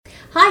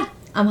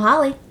I'm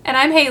Holly. And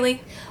I'm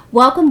Haley.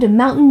 Welcome to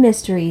Mountain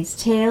Mysteries,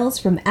 Tales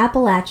from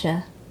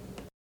Appalachia.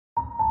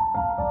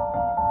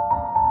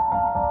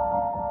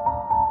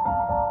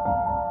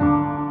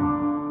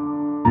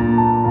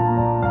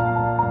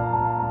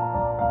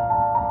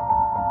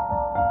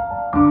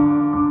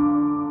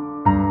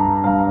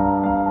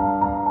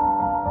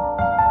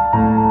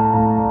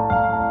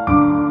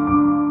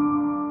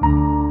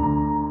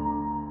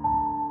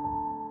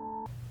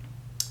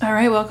 All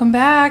right, welcome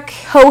back.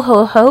 Ho,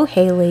 ho, ho,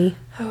 Haley.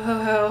 Ho,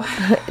 ho,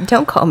 ho.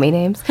 Don't call me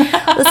names.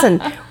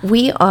 Listen,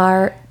 we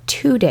are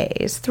 3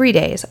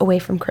 days away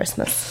from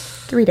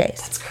Christmas. 3 days.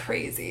 That's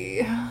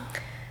crazy.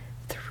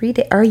 3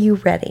 days. Are you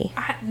ready?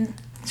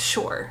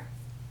 Sure.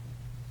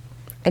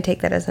 I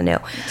take that as a no.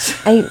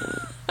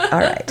 All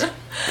right.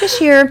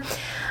 This year,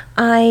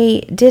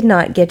 I did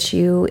not get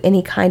you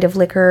any kind of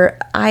liquor.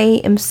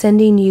 I am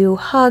sending you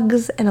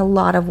hugs and a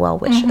lot of well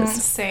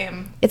wishes.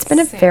 Same. It's been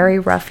a very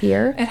rough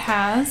year. It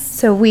has.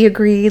 So we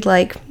agreed,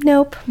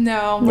 nope.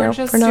 No, we're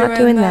just not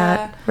doing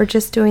that. We're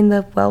just doing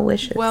the well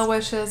wishes. Well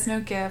wishes,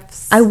 no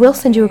gifts. I will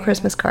send you a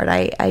Christmas card.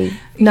 I've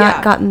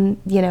not gotten,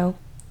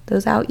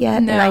 those out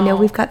yet. No. And I know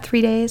we've got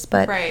 3 days,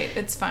 but... Right,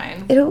 it's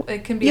fine.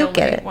 It can be a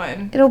late one.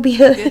 one. It'll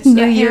be a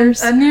New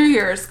Year's. A New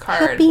Year's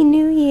card. Happy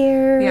New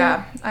Year.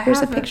 Yeah.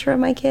 Here's a picture of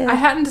my kid. I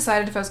hadn't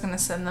decided if I was going to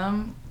send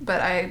them,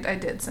 but I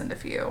did send a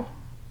few.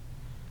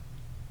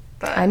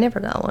 But I never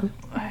got one.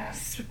 I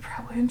was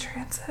probably in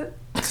transit.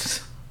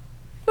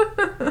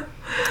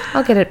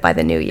 I'll get it by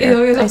the New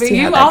Year.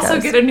 You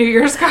also get a New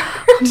Year's card.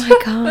 Oh my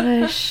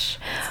gosh.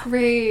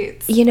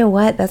 Great. You know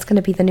what? That's going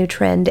to be the new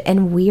trend,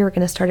 and we are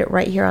going to start it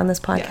right here on this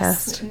podcast.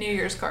 Yes, New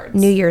Year's cards.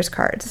 New Year's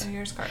cards. New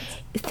Year's cards.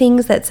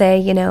 Things that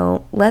say,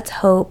 let's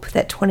hope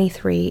that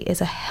 23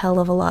 is a hell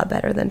of a lot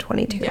better than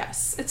 22.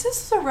 Yes. It's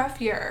just a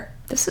rough year.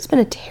 This has been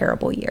a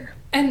terrible year.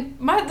 And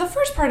the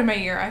first part of my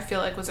year, I feel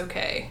like, was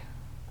okay.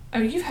 I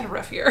mean, you've had a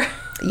rough year.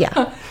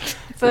 Yeah.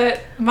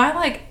 But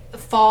my,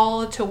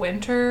 fall to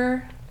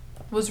winter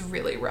was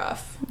really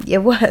rough. It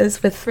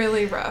was with...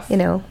 Really rough.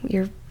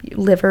 Your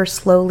liver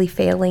slowly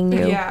failing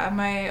you. Yeah,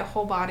 my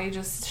whole body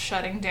just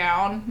shutting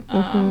down.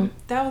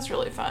 That was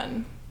really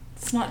fun.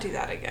 Let's not do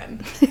that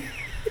again.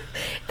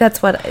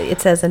 That's what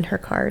it says in her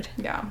card.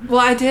 Yeah. Well,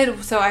 I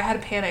did. So I had a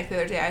panic the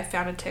other day. I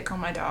found a tick on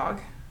my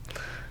dog.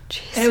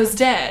 Jeez. And it was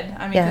dead.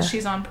 I mean, because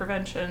she's on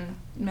prevention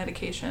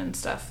medication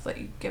stuff that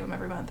you give them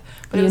every month.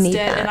 But it was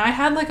dead. And I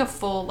had a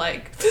full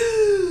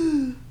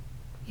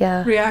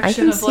yeah, reaction I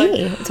can of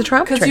see. It's a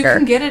trauma trigger. Because you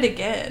can get it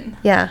again.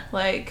 Yeah.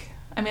 I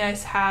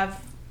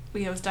have,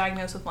 was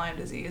diagnosed with Lyme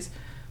disease,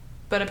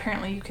 but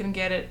apparently you can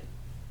get it,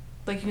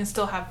 you can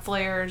still have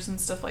flares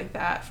and stuff like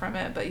that from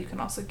it, but you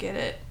can also get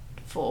it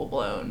full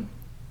blown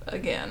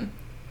again,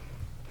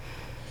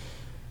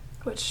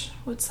 which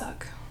would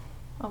suck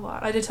a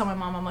lot. I did tell my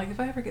mom, I'm like, if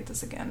I ever get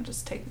this again,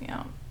 just take me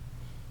out.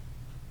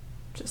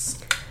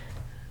 Just.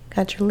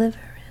 Got your liver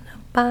in a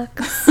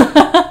box.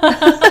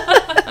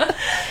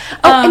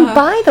 And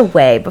by the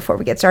way, before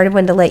we get started, I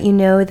wanted to let you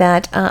know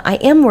that I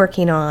am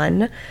working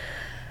on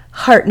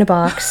Heart in a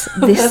Box,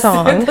 this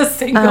song.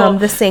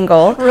 The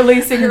single.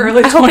 Releasing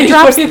early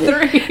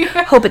 2023.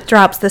 Hope it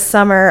drops this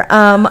summer.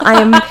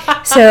 I'm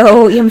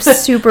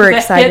super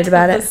excited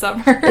about it.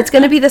 It's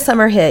going to be the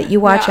summer hit. You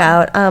watch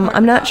out.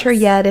 I'm not sure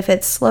yet if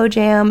it's slow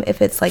jam,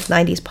 if it's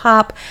 90s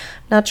pop.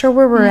 Not sure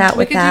where we're at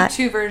with that. We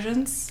could do 2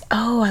 versions.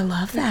 Oh, I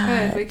love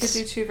that. We could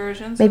do 2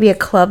 versions. Maybe a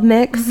club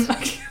mix.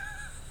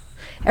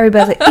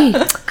 Everybody's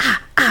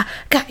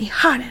got your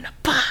heart in a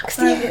box.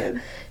 Yeah.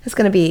 It's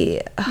going to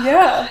be...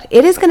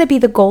 It is going to be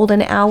the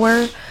golden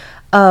hour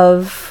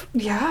of...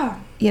 Yeah.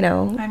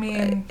 I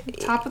mean,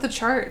 top of the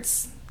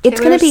charts.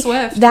 It's going to be...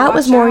 Swift, that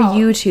was more out.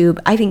 YouTube.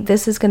 I think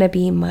this is going to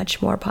be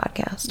much more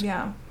podcast.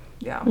 Yeah.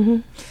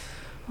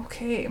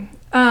 Okay.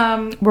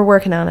 We're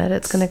working on it.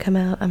 It's going to come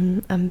out.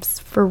 I'm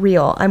for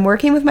real. I'm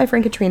working with my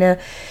friend Katrina.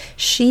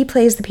 She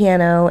plays the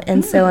piano,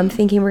 and so I'm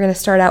thinking we're going to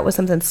start out with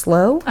something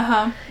slow,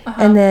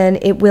 and then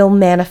it will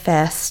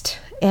manifest.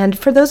 And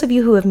for those of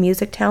you who have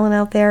music talent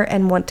out there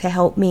and want to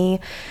help me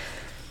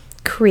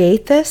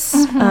create this,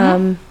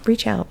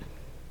 reach out.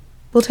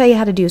 We'll tell you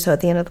how to do so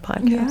at the end of the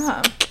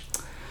podcast.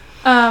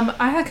 Yeah.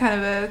 I had kind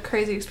of a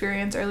crazy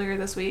experience earlier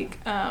this week,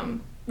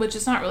 which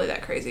is not really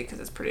that crazy because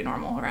it's pretty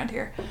normal around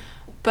here.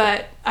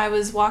 But I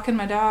was walking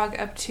my dog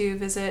up to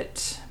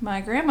visit my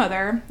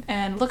grandmother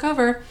and look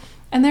over,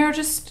 and there are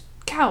just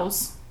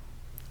cows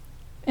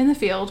in the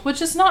field,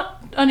 which is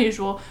not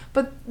unusual,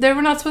 but there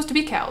were not supposed to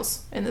be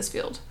cows in this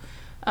field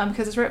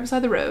because it's right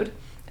beside the road.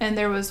 And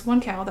there was one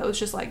cow that was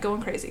just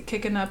going crazy,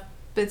 kicking up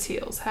its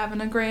heels,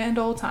 having a grand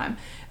old time,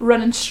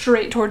 running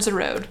straight towards the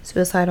road.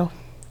 Suicidal.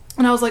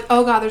 And I was like,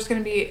 oh God, there's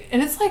going to be...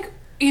 And it's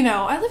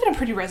I live in a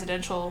pretty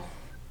residential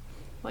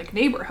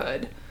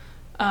neighborhood.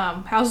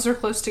 Houses are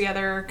close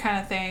together kind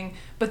of thing.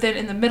 But then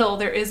in the middle,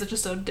 there is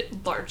just a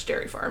large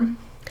dairy farm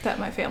that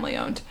my family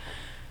owned.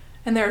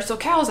 And there are still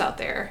cows out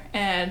there.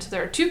 And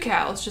there are 2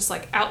 cows just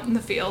out in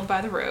the field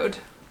by the road.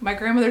 My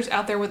grandmother's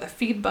out there with a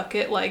feed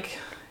bucket,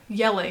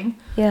 yelling.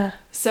 Yeah.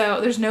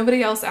 So there's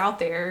nobody else out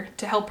there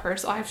to help her.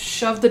 So I've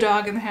shoved the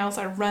dog in the house.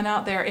 I run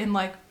out there in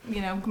like,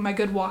 my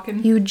good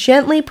walking. You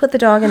gently put the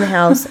dog in the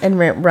house and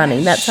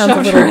running. That sounds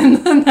shoved a little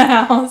her in the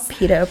house.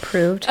 PETA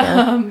approved.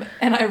 Yeah.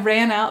 And I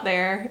ran out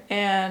there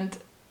and,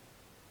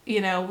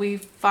 we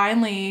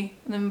finally,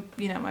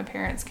 my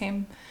parents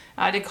came.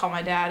 I did call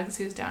my dad because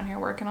he was down here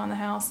working on the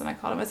house. And I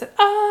called him. I said, need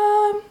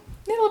a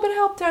little bit of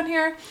help down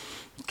here.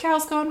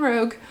 Cow's gone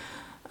rogue.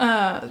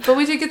 But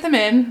we did get them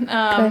in,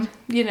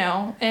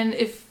 and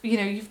if,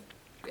 you've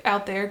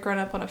out there grown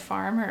up on a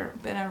farm or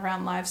been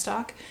around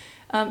livestock,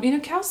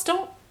 cows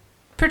don't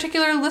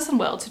particularly listen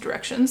well to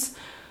directions.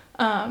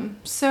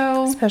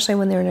 Especially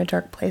when they're in a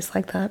dark place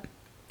like that.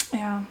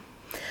 Yeah.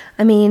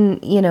 I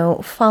mean,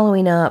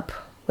 following up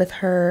with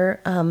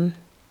her, on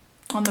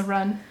the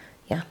run.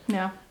 Yeah.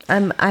 Yeah.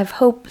 I've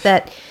hoped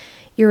that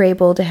you're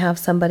able to have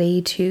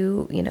somebody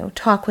to,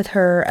 talk with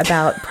her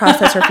about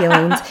process her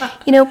feelings.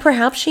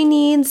 Perhaps she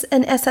needs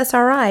an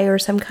SSRI or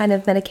some kind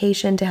of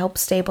medication to help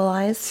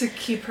stabilize. To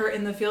keep her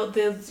in the field.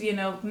 There's,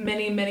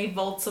 many, many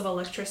volts of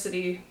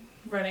electricity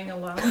running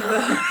along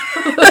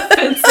the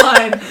fence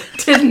line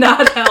did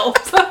not help.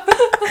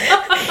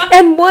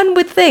 And one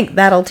would think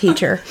that'll teach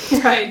her.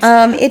 Right.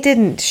 It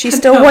didn't. She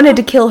still wanted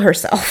to kill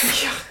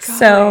herself. God.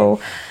 So...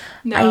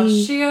 No,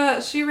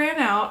 she ran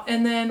out,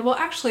 and then,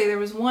 actually, there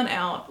was one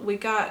out. We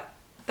got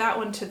that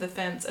one to the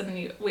fence, and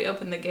then we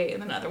opened the gate,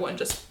 and another one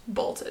just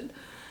bolted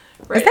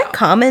right Is that out.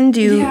 common?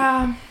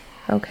 Yeah.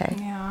 Okay.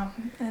 Yeah,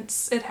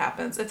 it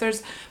happens.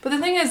 But the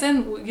thing is,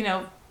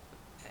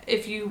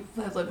 if you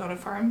have lived on a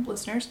farm,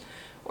 listeners,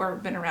 or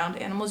been around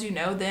animals,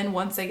 then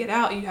once they get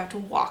out, you have to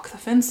walk the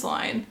fence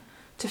line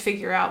to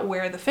figure out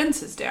where the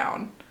fence is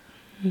down.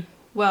 Mm-hmm.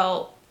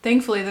 Well,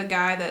 thankfully, the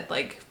guy that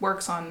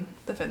works on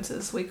the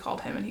fences, we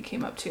called him and he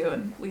came up too,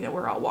 and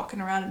we're all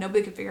walking around and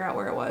nobody could figure out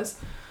where it was.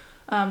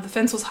 The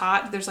fence was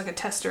hot. There's a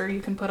tester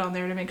you can put on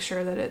there to make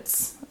sure that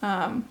it's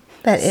that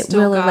it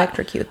will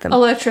electrocute them.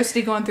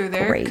 Electricity going through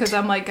there, because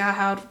I'm like,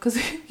 God, because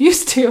I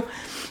used to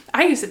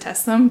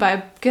test them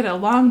by get a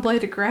long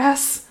blade of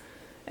grass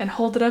and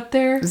hold it up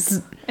there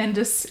and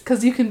just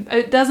because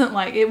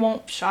it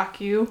won't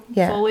shock you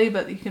fully,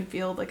 but you can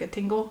feel a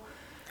tingle.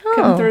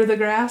 Come through the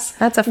grass.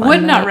 That's a fun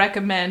Would not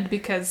recommend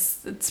because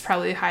it's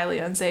probably highly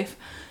unsafe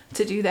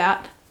to do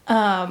that.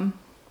 But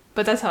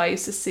that's how I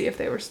used to see if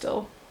they were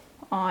still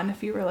on,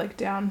 if you were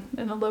down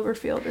in a lower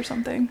field or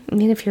something. I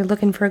mean, if you're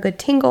looking for a good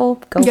tingle,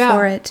 go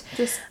for it.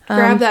 Just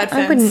grab that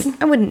fence.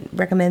 I wouldn't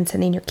recommend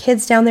sending your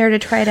kids down there to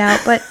try it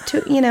out, but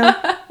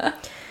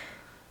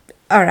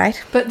all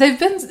right. But they've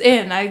been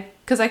in,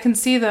 because I can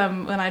see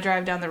them when I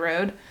drive down the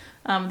road.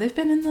 They've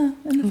been in the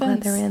fence.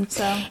 Glad they're in.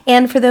 So.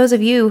 And for those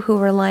of you who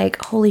were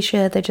like, holy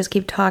shit, they just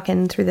keep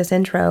talking through this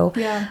intro.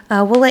 Yeah.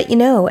 We'll let you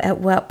know at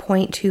what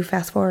point to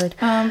fast forward.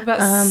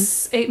 About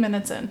 8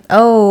 minutes in.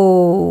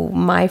 Oh,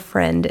 my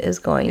friend is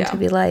going to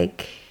be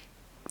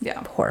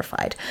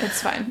horrified.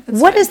 It's fine.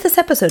 What is this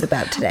episode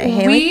about today,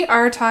 Haley? We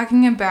are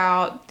talking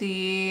about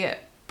the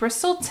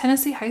Bristol,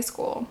 Tennessee High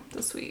School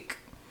this week.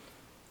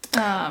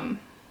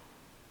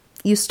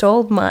 You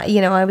stole my,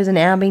 I was in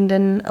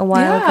Abingdon a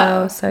while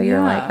ago, so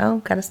you're like,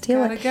 oh, gotta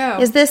steal it. Go.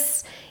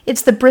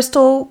 It's the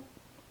Bristol,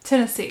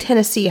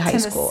 Tennessee High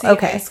School.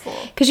 Okay.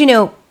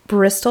 Because,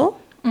 Bristol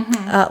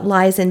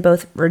lies in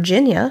both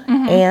Virginia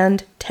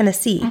and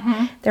Tennessee.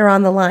 They're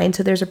on the line,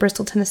 so there's a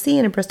Bristol, Tennessee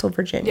and a Bristol,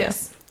 Virginia.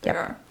 Yes,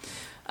 there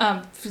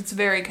are. It's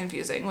very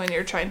confusing when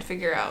you're trying to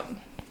figure out.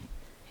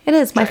 It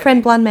is. My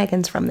friend Blonde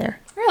Megan's from there.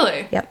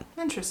 Really? Yep.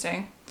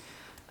 Interesting.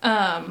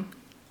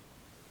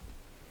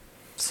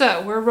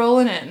 So, we're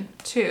rolling in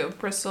to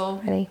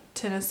Bristol,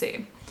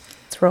 Tennessee.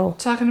 Let's roll.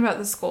 Talking about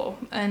the school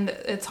and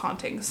its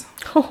hauntings.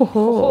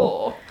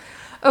 Oh.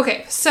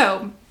 Okay,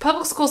 so,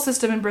 public school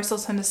system in Bristol,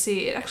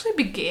 Tennessee, it actually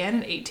began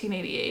in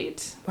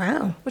 1888.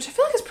 Wow. Which I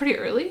feel like is pretty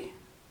early.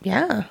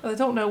 Yeah. I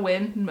don't know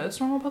when most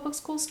normal public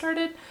schools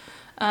started,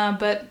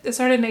 but it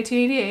started in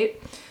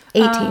 1888.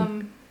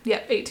 18.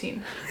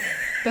 18.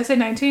 Did I say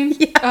 19?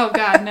 Yeah. Oh,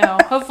 God, no.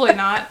 Hopefully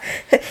not.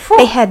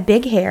 They had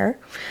big hair.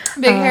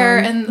 Big hair,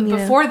 and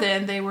before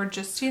then, they were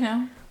just,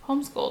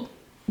 homeschooled.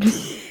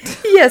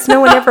 Yes,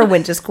 no one ever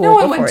went to school no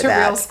one before went to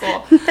that. real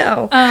school.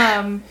 No.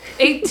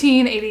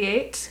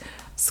 1888,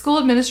 school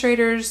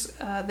administrators,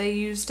 they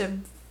used a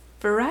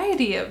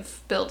variety of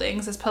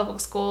buildings as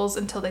public schools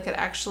until they could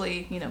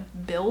actually,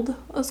 build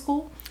a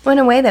school. Well, in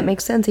a way, that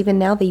makes sense. Even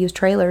now, they use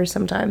trailers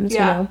sometimes,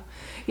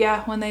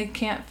 Yeah, when they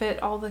can't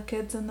fit all the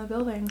kids in the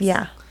buildings.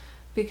 Yeah.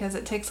 Because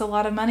it takes a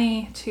lot of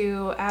money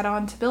to add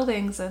on to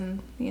buildings,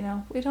 and,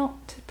 we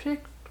don't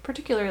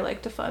particularly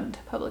like to fund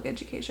public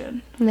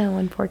education. No,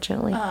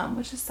 unfortunately.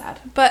 Which is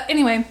sad. But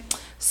anyway,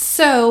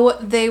 so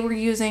they were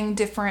using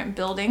different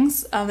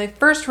buildings. They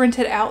first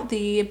rented out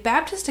the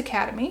Baptist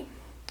Academy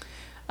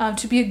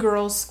to be a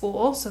girls'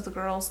 school. So the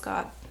girls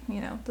got,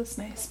 this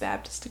nice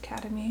Baptist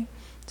Academy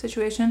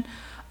situation.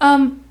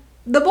 The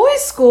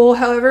boys' school,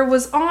 however,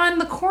 was on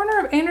the corner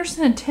of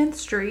Anderson and 10th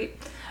Street.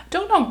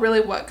 Don't know really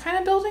what kind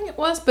of building it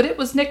was, but it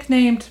was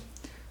nicknamed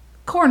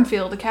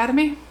Cornfield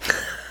Academy.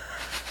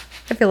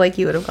 I feel like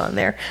you would have gone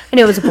there. I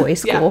know it was a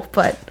boys' school,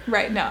 but...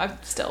 Right, no, I'm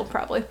still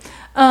probably.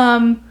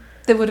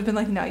 They would have been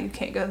like, no, you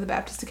can't go to the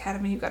Baptist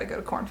Academy. You got to go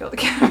to Cornfield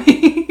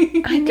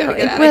Academy. I know.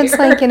 It's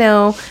like,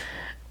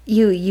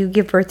 you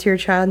give birth to your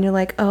child and you're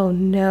like, oh,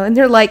 no. And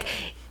they're like,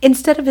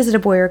 instead of is it a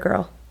boy or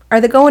girl? Are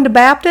they going to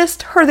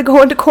Baptist or are they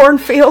going to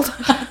Cornfield?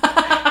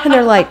 And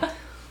they're like,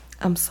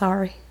 I'm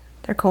sorry.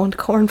 They're going to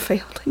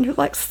Cornfield. And you're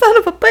like, son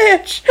of a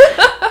bitch.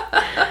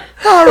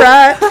 All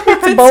right.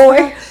 It's a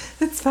boy.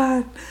 It's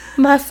fine.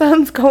 My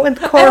son's going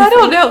to Cornfield. And I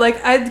don't know. Like,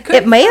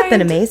 it may have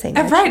been amazing.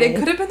 Right. It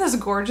could have been this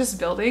gorgeous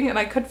building, and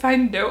I could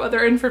find no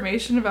other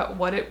information about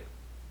what it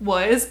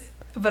was.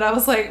 But I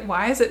was like,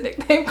 why is it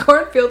nicknamed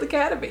Cornfield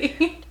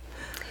Academy?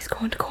 He's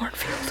going to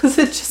Cornfield. Is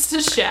it just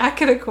a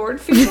shack in a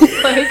cornfield?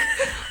 Like,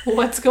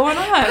 what's going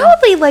on?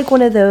 Probably like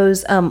one of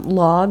those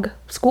log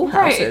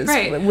schoolhouses.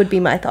 Right. Would be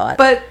my thought.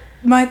 But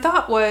my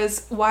thought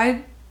was,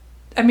 why?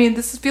 I mean,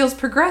 this feels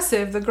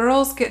progressive. The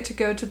girls get to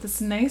go to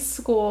this nice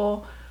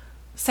school.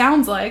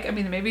 Sounds like, I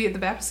mean, maybe the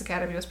Baptist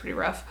Academy was pretty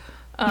rough.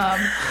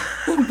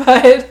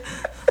 But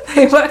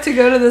they went to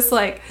go to this,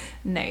 like,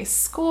 nice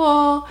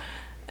school.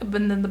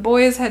 But then the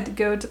boys had to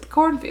go to the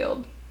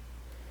cornfield.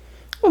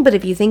 Well, but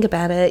if you think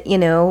about it,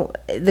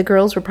 the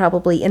girls were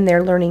probably in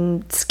there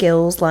learning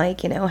skills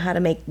like, how to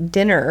make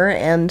dinner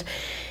and,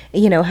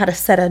 how to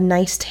set a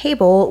nice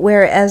table,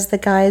 whereas the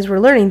guys were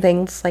learning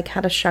things like how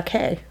to shuck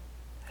hay.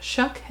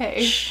 Shuck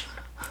hay?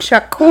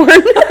 Shuck corn.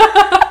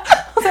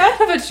 I don't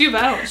know about you,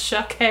 but I don't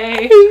shuck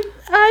hay.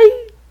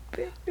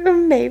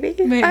 Maybe.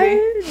 Maybe.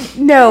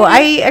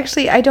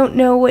 I don't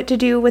know what to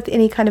do with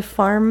any kind of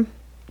farm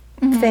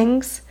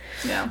things.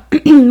 Yeah.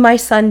 My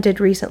son did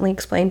recently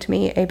explain to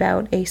me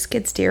about a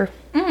skid steer.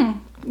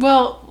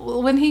 Well,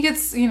 when he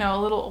gets, a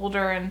little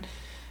older and,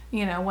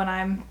 when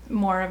I'm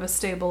more of a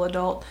stable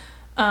adult,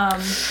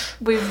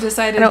 we've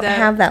decided I don't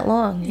have that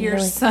long. Your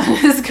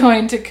son is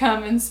going to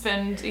come and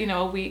spend,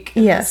 a week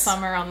in the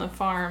summer on the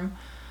farm.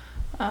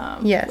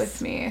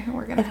 With me.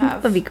 We're gonna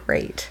that'd be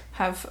great.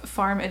 Have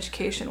farm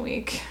education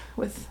week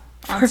with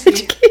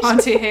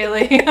Auntie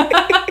Haley.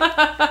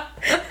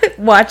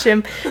 Watch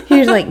him.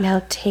 He's like,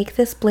 now take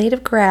this blade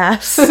of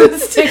grass.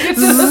 Stick it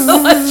to the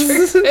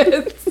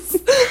electric fence.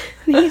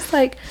 And he's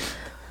like,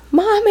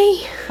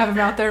 Mommy. Have him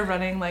out there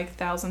running like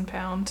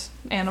 1,000-pound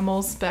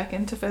animals back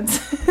into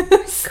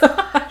fences.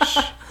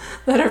 Gosh.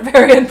 That are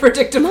very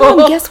unpredictable.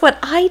 Mom, guess what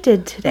I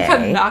did today? I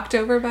got knocked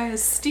over by a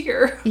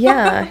steer.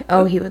 Yeah.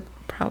 Oh, he would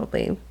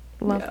probably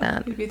love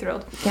that. He'd be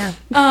thrilled. Yeah.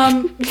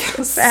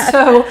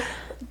 So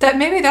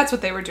that's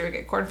what they were doing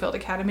at Cornfield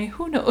Academy.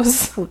 Who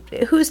knows?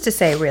 Who's to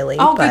say, really?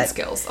 All good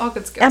skills.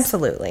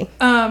 Absolutely.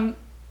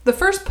 The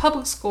first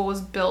public school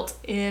was built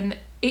in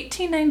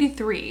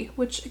 1893,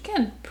 which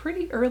again,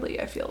 pretty early,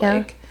 I feel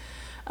like.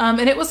 And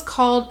it was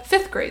called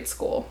Fifth Grade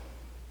School.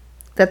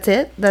 That's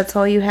it? That's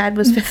all you had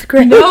was fifth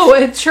grade? No,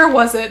 it sure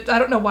wasn't. I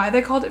don't know why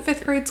they called it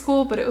Fifth Grade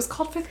School, but it was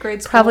called Fifth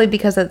Grade School. Probably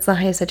because it's the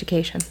highest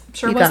education.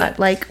 Sure you wasn't. Got.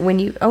 Like when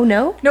you... Oh,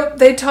 no? Nope,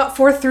 they taught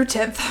 4th through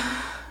 10th.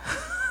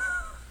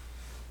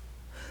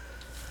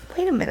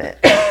 Wait a minute.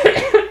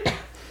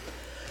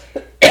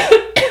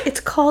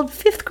 It's called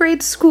Fifth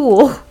Grade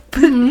School,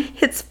 but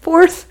it's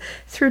 4th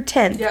through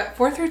 10th. Yeah,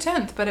 4th through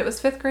 10th, but it was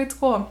 5th grade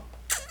school.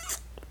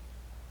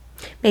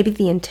 Maybe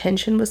the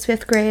intention was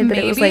 5th grade, but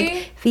it was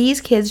like,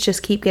 these kids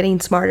just keep getting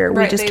smarter.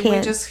 Right, we just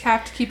just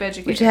have to keep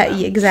educating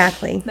them.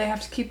 Exactly. They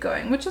have to keep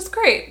going, which is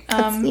great.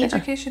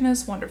 Education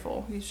is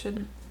wonderful. We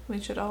should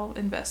all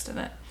invest in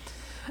it.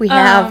 We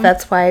have.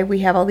 That's why we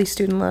have all these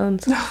student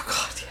loans. Oh,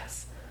 God,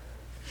 yes.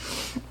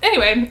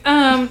 Anyway,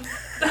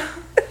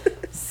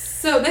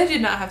 so they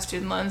did not have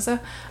student loans. So,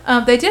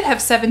 they did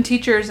have 7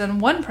 teachers and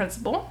 1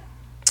 principal.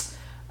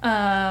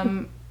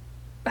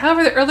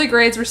 However, the early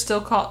grades were still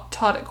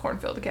taught at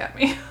Cornfield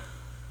Academy.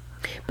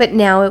 But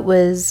now it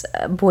was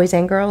boys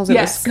and girls?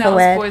 Yes, now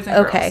it's boys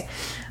and girls.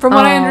 From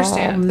what I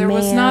understand. There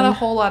was not a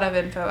whole lot of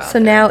info out there. So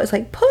now it's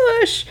like,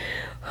 push!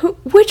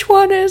 Which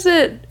one is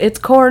it? It's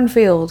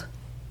Cornfield.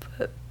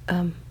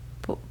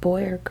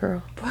 Boy or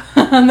girl?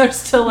 And they're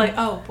still like,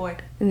 oh, boy.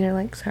 And they're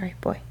like, sorry,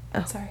 boy.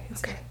 Oh, sorry.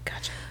 Okay,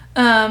 gotcha.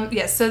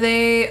 Yes, so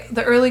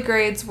the early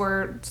grades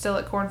were still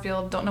at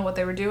Cornfield. Don't know what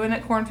they were doing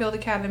at Cornfield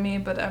Academy,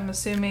 but I'm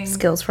assuming...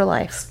 Skills for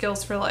life.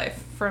 Skills for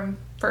life from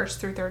 1st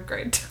through 3rd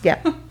grade.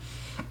 Yeah.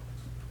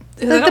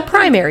 The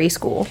primary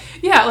school.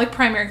 Yeah, like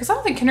primary, because I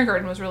don't think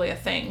kindergarten was really a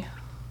thing.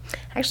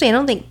 Actually, I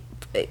don't think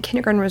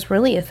kindergarten was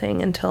really a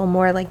thing until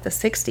more like the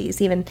 60s.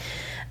 Even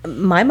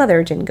my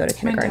mother didn't go to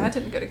kindergarten. My dad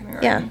didn't go to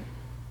kindergarten. Yeah.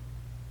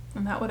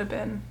 And that would have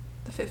been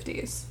the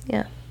 50s.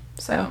 Yeah.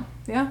 So,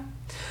 yeah.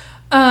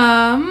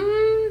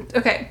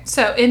 Okay,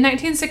 so in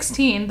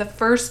 1916, the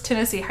first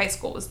Tennessee high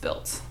school was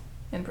built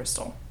in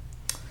Bristol.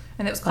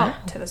 And it was called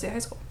Tennessee High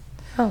School.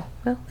 Oh,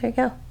 well, there you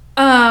go.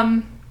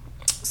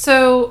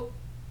 So,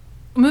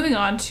 moving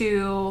on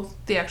to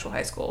the actual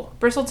high school.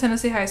 Bristol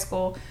Tennessee High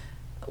School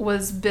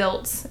was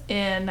built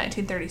in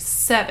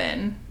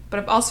 1937, but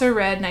I've also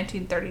read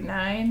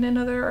 1939 in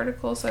other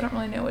articles, so I don't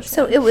really know which one.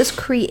 So it was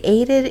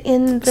created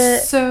in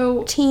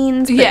the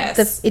teens, but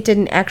yes. it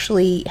didn't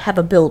actually have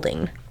a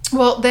building.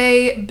 Well,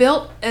 they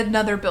built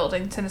another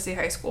building, Tennessee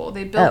High School.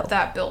 They built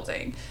that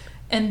building.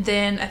 And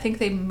then I think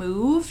they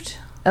moved.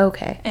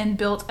 Okay. And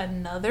built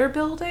another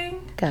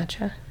building.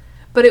 Gotcha.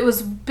 But it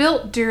was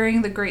built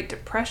during the Great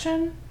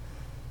Depression.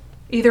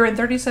 Either in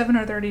 37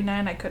 or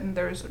 39. I couldn't.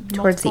 There was multiple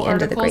towards the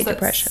end of the Great that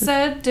Depression.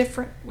 Said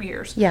different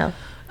years. Yeah.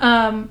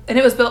 And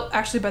it was built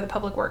actually by the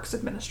Public Works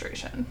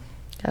Administration.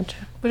 Gotcha.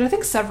 Which I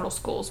think several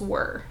schools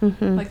were.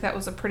 Mm-hmm. Like that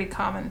was a pretty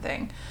common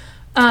thing.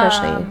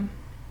 Especially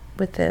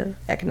with the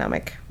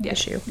economic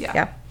issue.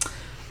 Yeah.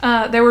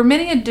 There were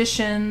many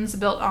additions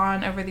built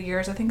on over the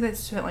years. I think they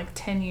spent like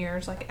 10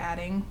 years like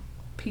adding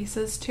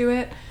pieces to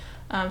it.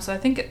 So I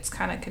think it's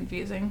kind of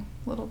confusing,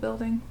 little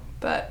building.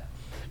 But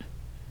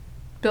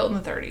built in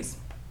the 30s.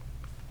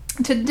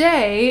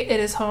 Today, it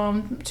is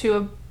home to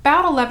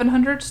about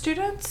 1,100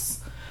 students,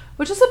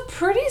 which is a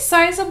pretty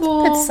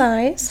sizable good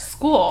size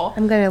school.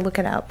 I'm going to look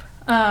it up.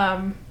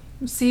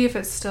 See if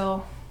it's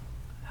still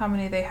how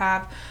many they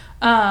have.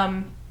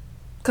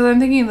 Because I'm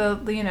thinking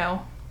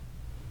the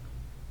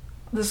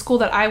school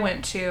that I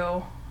went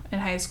to in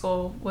high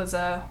school was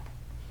I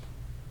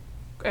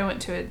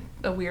went to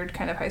a weird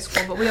kind of high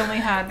school, but we only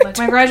had, like,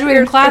 my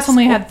graduating class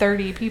only had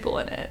 30 people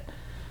in it.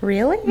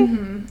 Really?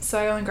 Mm-hmm. So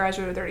I only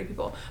graduated with 30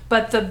 people.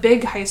 But the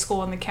big high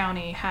school in the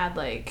county had,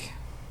 like,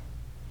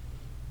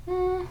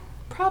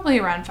 probably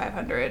around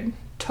 500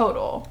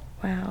 total.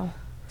 Wow.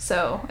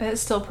 So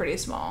it's still pretty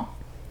small.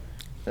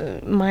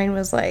 Mine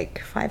was like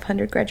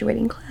 500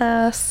 graduating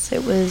class.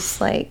 It was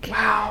like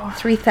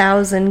 3,000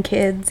 3,000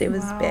 kids. It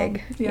was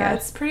big. Yeah,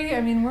 it's pretty,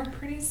 I mean, we're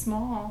pretty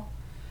small.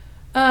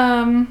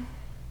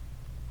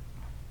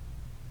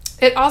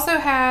 It also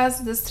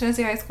has, this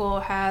Tennessee High School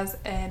has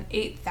an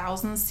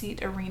 8,000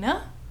 seat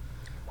arena.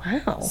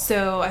 Wow.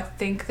 So I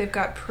think they've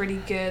got pretty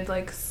good,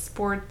 like,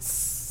 sports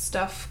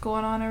stuff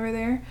going on over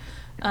there.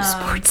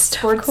 Sports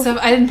stuff.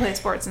 I didn't play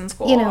sports in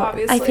school,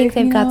 obviously. I think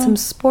they've got some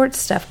sports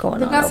stuff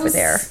going on over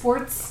there.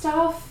 Sports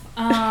stuff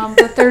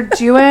that they're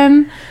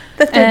doing.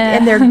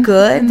 And they're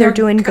good. They're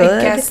doing good.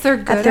 I guess they're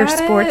good at their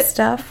sports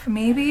stuff.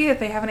 Maybe if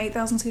they have an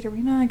 8,000 seat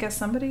arena, I guess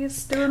somebody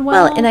is doing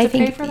well. Well, and I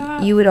think for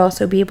that. you would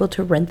also be able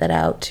to rent that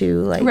out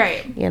to, like,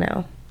 right.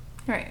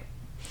 Right.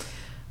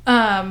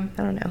 I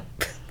don't know.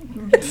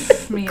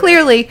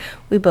 Clearly,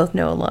 we both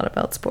know a lot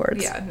about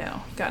sports. Yeah,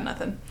 no, got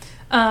nothing.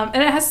 And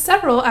it has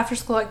several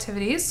after-school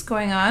activities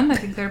going on. I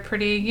think they're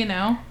pretty,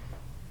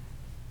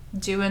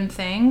 doing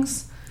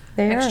things.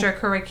 They are.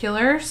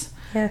 Extracurriculars.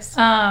 Yes.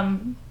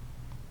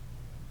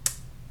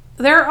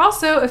 There are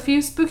also a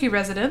few spooky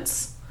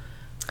residents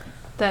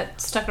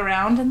that stuck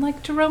around and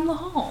like to roam the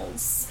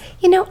halls.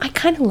 I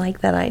kind of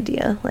like that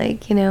idea.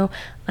 Like,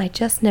 I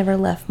just never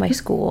left my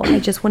school. I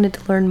just wanted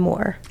to learn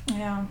more.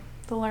 Yeah,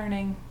 the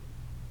learning.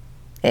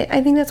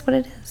 I think that's what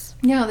it is.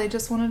 Yeah, they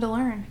just wanted to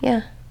learn.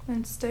 Yeah.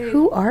 And stay.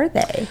 Who are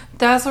they?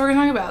 That's what we're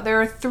going to talk about.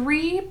 There are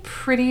 3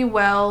 pretty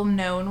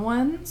well-known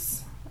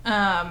ones.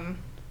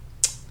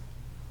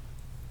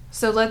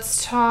 So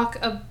let's talk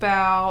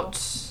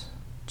about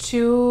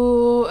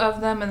 2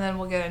 of them, and then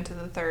we'll get into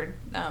the third.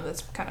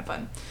 That's kind of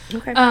fun.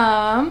 Okay.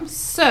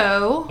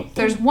 So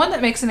there's one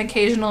that makes an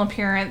occasional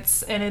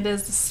appearance, and it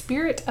is the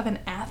spirit of an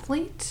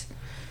athlete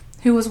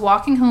who was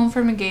walking home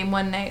from a game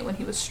one night when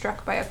he was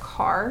struck by a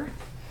car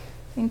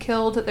and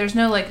killed. There's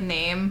no, like,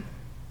 name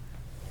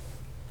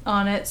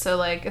on it, so,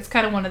 like, it's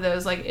kind of one of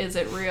those, like, is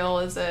it real?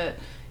 Is it,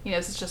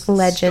 is it just a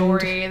legend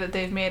story that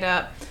they've made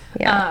up?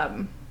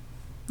 Yeah.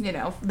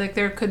 Like,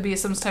 there could be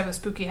some type of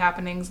spooky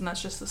happenings, and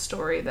that's just the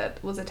story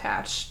that was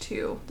attached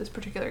to this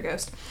particular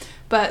ghost.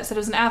 But, so it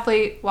was an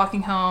athlete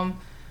walking home,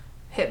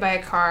 hit by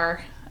a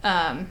car.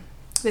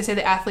 They say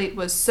the athlete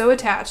was so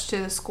attached to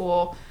the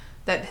school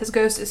that his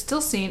ghost is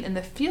still seen in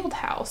the field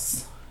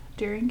house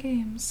during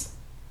games.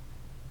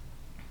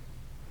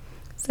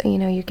 So,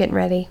 you're getting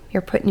ready.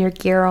 You're putting your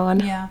gear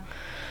on. Yeah,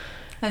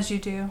 as you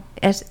do.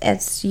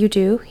 As you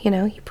do,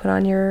 you put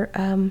on your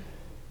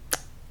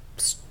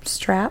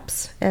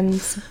straps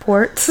and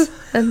supports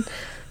and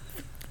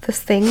the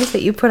things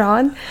that you put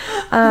on.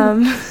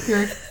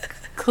 Your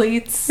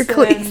cleats.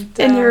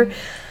 And your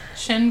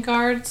shin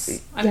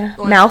guards.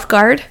 Mouth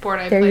guard.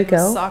 There you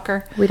go.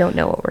 Soccer. We don't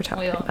know what we're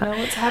talking about. We don't know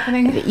what's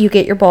happening. You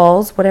get your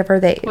balls,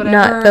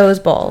 not those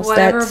balls.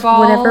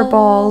 Whatever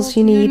balls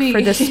you need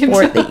for the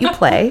sport that you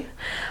play.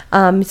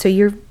 So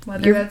you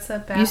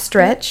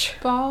stretch.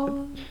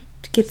 Ball.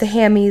 To get the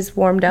hammies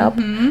warmed up.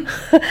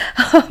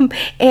 Mm-hmm.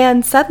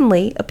 And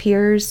suddenly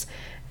appears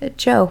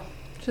Joe.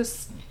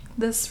 Just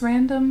this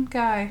random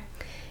guy.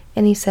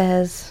 And he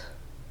says...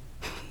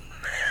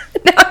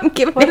 Now I'm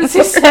giving What does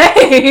he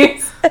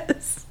say?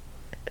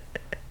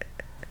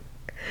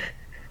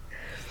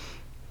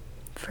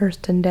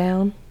 First and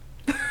down.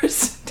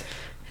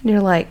 And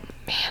you're like,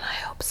 man, I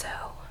hope so.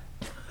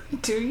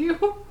 Do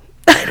you?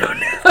 I don't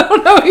know. I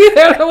don't know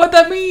either. I don't know what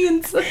that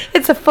means.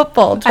 It's a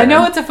football term. I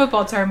know it's a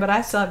football term, but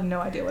I still have no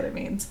idea what it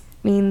means.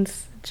 It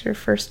means it's your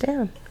first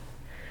down.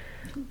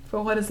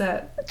 But what is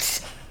that?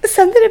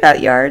 Something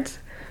about yards.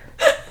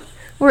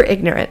 We're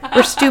ignorant.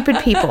 We're stupid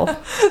people.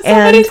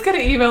 Somebody's going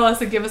to email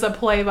us and give us a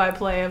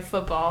play-by-play of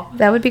football.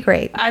 That would be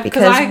great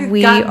because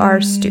we are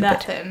stupid.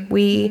 Nothing.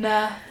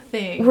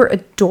 We're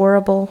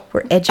adorable.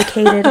 We're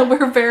educated.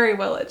 We're very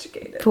well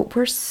educated. But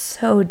we're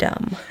so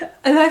dumb.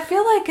 And I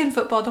feel like in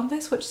football, don't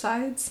they switch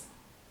sides?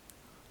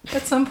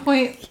 At some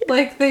point,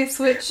 like they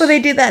switch. Well, they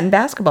do that in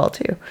basketball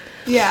too.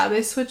 Yeah,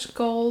 they switch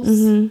goals.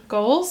 Mm-hmm.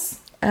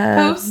 Goals?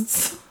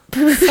 Posts?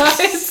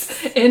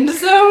 Sides? End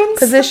zones?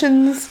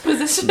 Positions.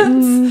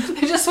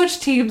 They just switch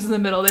teams in the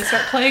middle. They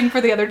start playing for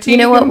the other team. You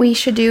know what we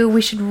should do?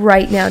 We should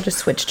right now just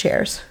switch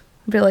chairs.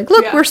 Be like,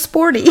 look, we're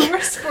sporty.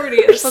 We're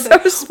sporty. We're so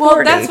sporty.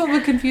 Well, that's what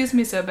would confuse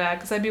me so bad,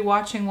 because I'd be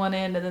watching one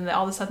end and then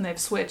all of a sudden they've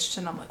switched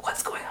and I'm like,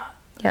 what's going on?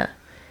 Yeah.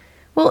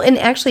 Well, and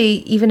actually,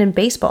 even in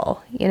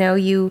baseball,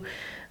 you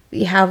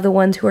have the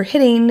ones who are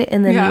hitting,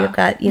 and then you've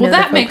got, well,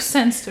 that makes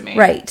sense to me.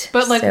 Right.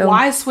 But,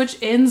 why switch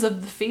ends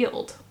of the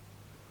field?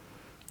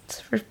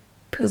 It's for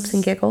poops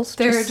and giggles.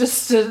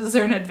 Is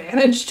there an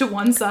advantage to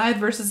one side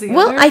versus the other?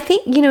 Well, I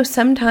think,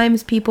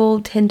 sometimes people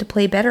tend to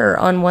play better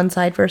on one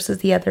side versus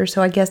the other,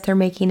 so I guess they're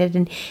making it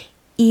an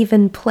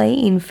even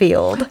playing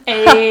field.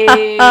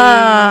 Yeah.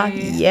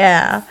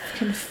 I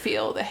can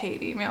feel the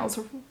hate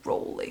emails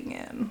rolling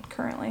in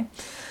currently.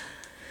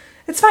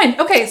 It's fine.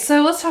 Okay,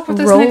 so let's talk about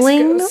this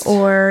rolling next ghost.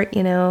 Or,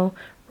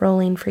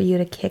 rolling for you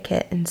to kick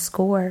it and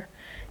score.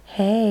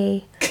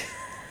 Hey.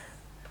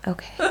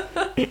 Okay.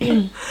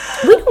 We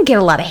don't get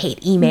a lot of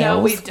hate emails.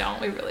 No, we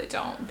don't. We really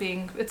don't.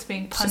 It's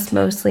being punted. Just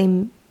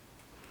mostly...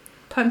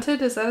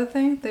 Punted? Is that a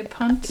thing? They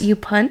punt? You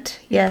punt?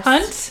 Yes.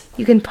 Punt?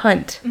 You can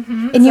punt.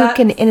 Mm-hmm.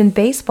 And in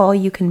baseball,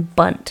 you can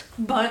bunt.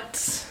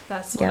 Bunt.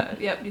 That's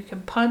what... Yep. You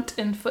can punt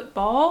in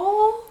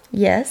football.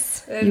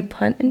 Yes. You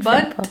punt in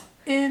football. Bunt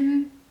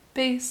in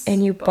baseball.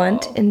 And you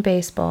bunt in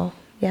baseball.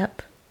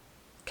 Yep.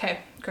 Okay,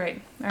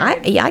 great.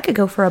 Right. I could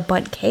go for a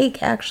bunt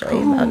cake, actually,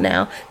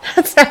 now.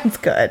 That sounds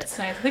good. It's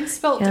nice. I think it's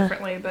spelled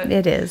differently, but...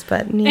 It is,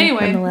 but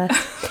anyway.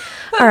 Nonetheless.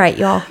 All right,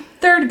 y'all.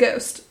 Third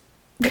ghost,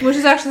 which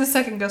is actually the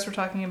second ghost we're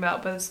talking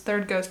about, but it's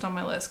third ghost on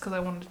my list because I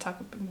wanted to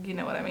talk... You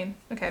know what I mean.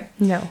 Okay.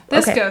 No.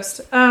 This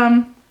ghost,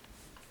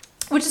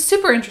 which is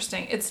super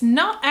interesting. It's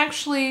not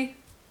actually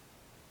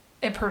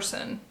a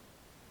person.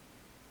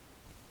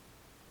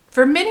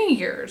 For many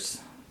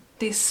years...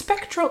 the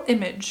spectral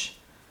image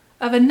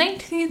of a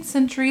 19th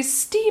century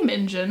steam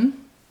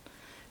engine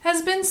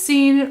has been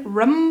seen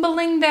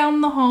rumbling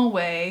down the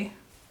hallway,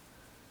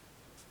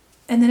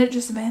 and then it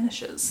just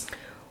vanishes.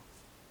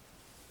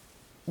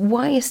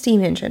 Why a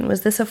steam engine?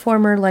 Was this a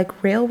former,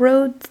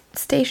 railroad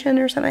station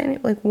or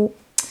something?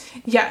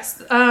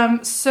 Yes.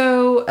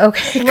 So...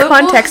 Okay,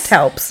 context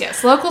helps.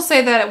 Yes, locals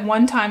say that at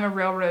one time a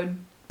railroad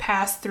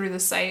passed through the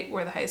site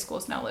where the high school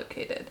is now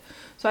located.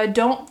 So I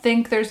don't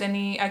think there's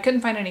I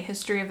couldn't find any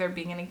history of there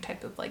being any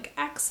type of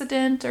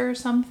accident or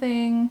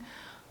something.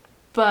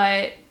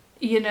 But,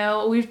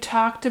 we've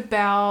talked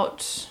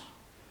about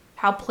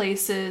how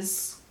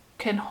places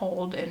can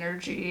hold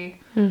energy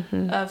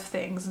of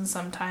things, and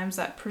sometimes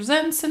that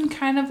presents in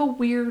kind of a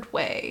weird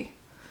way.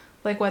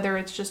 Whether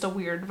it's just a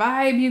weird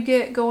vibe you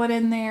get going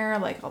in there,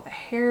 all the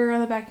hair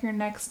on the back of your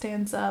neck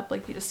stands up,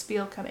 you just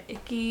feel kind of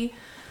icky.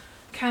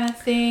 Kind of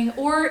thing,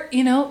 or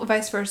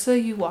vice versa,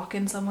 you walk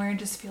in somewhere and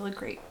just feel a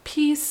great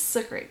peace,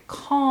 a great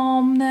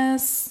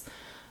calmness.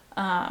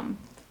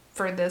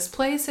 For this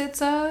place,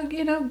 it's a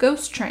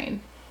ghost train.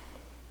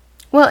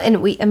 Well,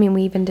 and we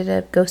even did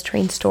a ghost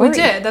train story. We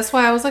did. That's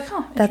why I was like,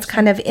 that's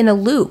kind of in a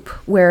loop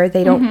where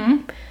they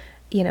don't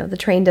the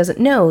train doesn't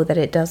know that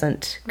it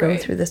doesn't go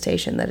through the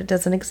station, that it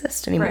doesn't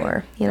exist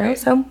anymore.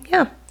 So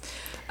yeah,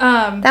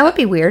 that would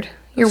be weird.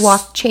 You're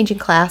changing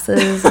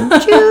classes and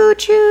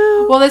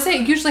choo-choo. Well, they say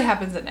it usually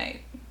happens at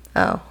night.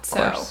 Oh, of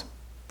course.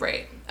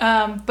 Right.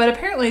 But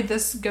apparently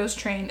this ghost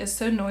train is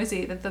so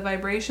noisy that the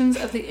vibrations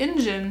of the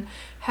engine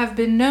have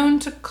been known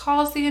to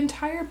cause the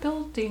entire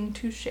building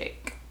to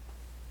shake.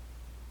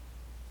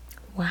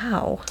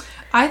 Wow.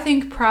 I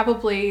think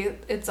probably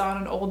it's on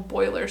an old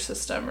boiler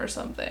system or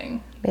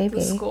something. Maybe.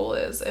 The school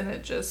is, and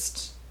it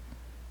just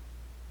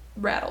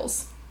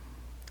rattles.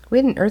 We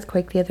had an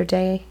earthquake the other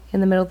day in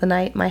the middle of the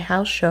night. My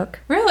house shook.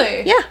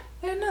 Really? Yeah.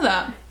 I didn't know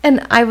that.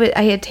 And I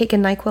had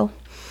taken NyQuil.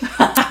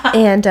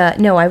 And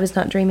no, I was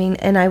not dreaming.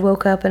 And I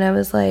woke up and I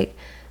was like,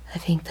 I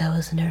think that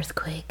was an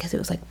earthquake. Because it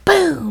was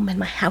boom, and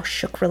my house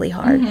shook really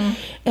hard.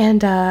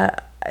 And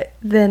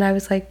then I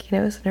was like,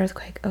 it was an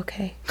earthquake.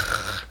 Okay.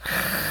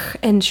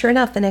 And sure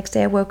enough, the next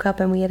day I woke up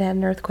and we had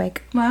an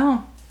earthquake.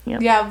 Wow.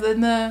 Yep. Yeah, in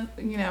the,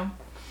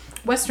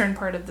 western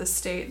part of the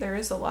state, there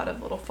is a lot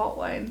of little fault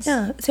lines.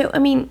 Yeah. So,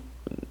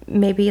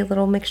 maybe a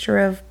little mixture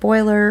of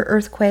boiler,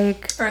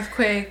 earthquake,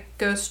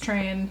 ghost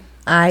train.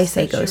 I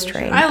say ghost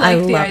train. I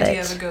like the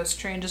idea of a ghost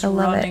train just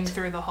running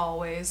through the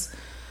hallways.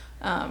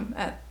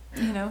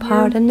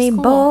 Pardon me,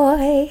 school.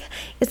 Boy,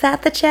 is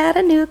that the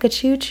Chattanooga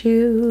choo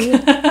choo?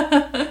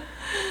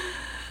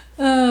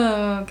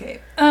 Okay.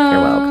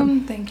 You're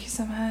welcome. Thank you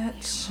so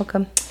much. You're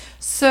welcome.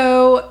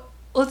 So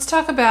let's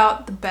talk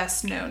about the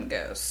best known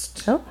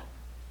ghost. Oh.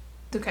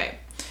 Okay.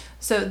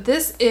 So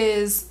this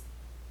is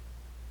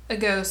a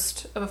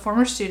ghost of a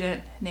former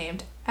student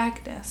named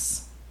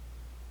Agnes.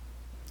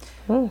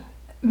 Oh.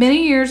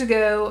 Many years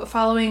ago,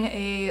 following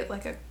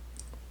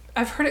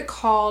I've heard it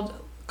called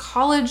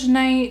college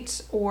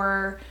night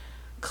or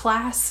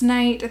class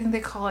night. I think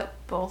they call it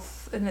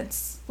both, and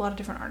it's a lot of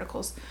different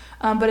articles.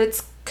 But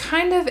it's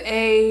kind of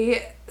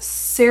a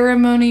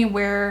ceremony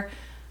where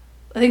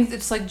I think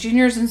it's like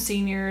juniors and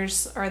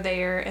seniors are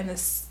there, and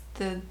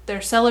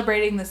they're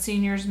celebrating the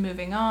seniors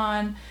moving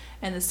on,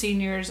 and the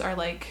seniors are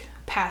like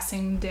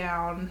passing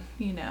down,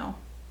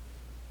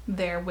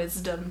 their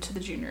wisdom to the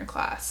junior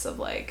class of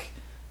like,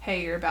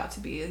 hey, you're about to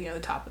be, the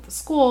top of the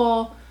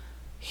school.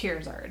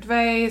 Here's our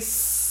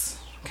advice,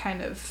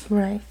 kind of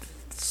right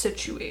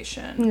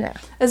situation. Yeah.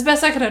 As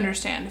best I could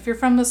understand. If you're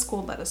from the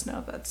school, let us know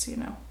if that's,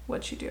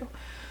 what you do.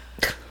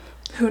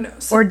 Who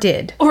knows? Or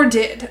did.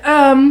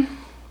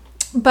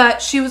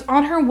 But she was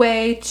on her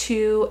way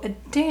to a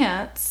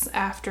dance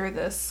after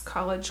this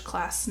college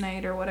class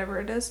night or whatever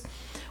it is,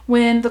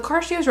 when the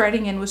car she was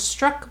riding in was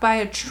struck by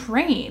a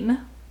train.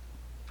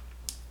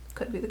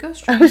 Could be the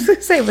ghost train. I was going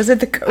to say, was it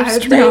the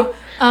ghost train?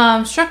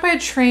 No. Struck by a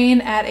train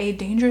at a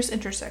dangerous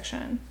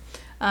intersection.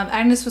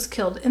 Agnes was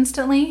killed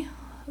instantly.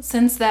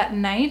 Since that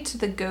night,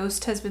 the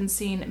ghost has been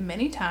seen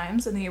many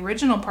times in the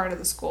original part of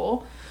the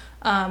school.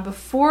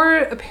 Before,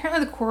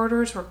 apparently the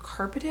corridors were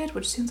carpeted,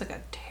 which seems like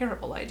a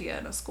terrible idea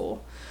in a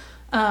school.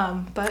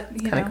 But,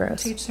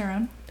 gross. To each their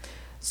own.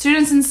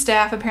 Students and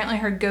staff apparently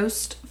heard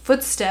ghost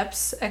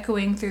footsteps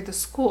echoing through the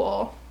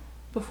school.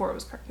 Before it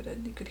was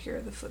carpeted, you could hear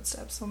the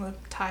footsteps on the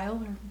tile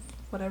or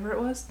whatever it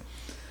was.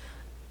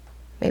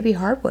 Maybe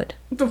hardwood.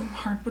 The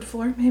hardwood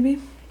floor,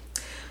 maybe.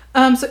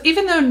 So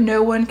even though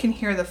no one can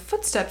hear the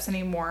footsteps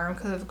anymore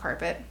because of the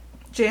carpet,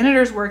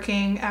 janitors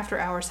working after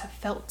hours have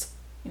felt,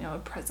 a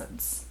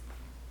presence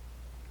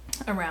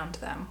around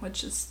them,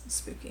 which is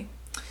spooky.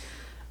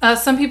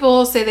 Some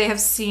people say they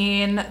have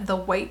seen the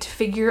white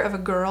figure of a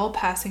girl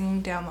passing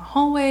down the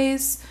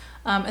hallways.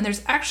 And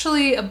there's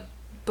actually a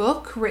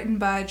book written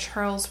by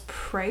Charles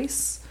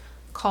Price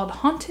called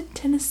Haunted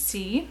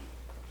Tennessee.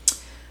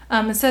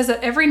 It says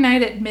that every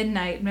night at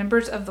midnight,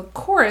 members of the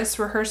chorus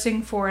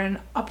rehearsing for an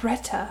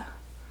operetta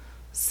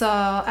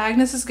saw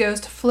Agnes's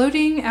ghost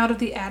floating out of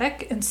the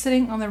attic and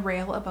sitting on the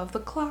rail above the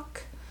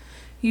clock,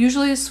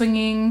 usually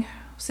sitting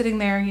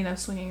there,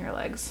 swinging her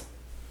legs.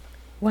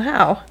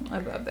 Wow.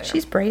 Above there.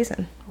 She's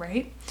brazen.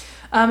 Right?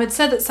 It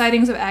said that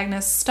sightings of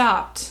Agnes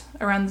stopped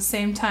around the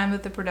same time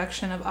that the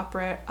production of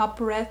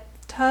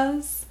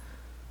operettas,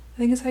 I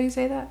think is how you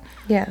say that?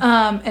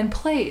 Yeah. And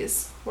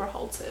plays were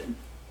halted.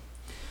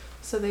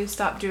 So they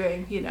stopped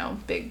doing,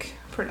 big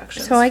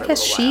productions. So I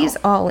guess she's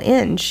all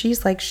in.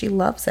 She's like, she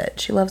loves it.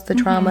 She loves the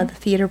drama, the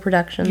theater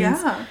productions.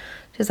 Yeah.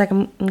 She's like,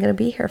 I'm going to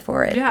be here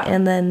for it. Yeah.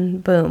 And then,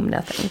 boom,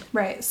 nothing.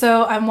 Right.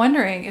 So I'm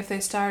wondering if they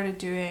started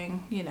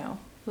doing,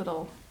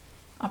 little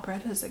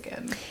operettas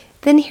again.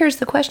 Then here's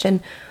the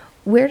question.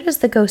 Where does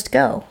the ghost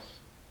go?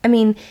 I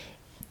mean...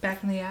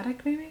 Back in the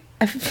attic, maybe?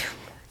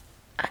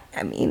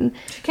 I mean...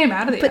 She came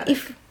out of the attic.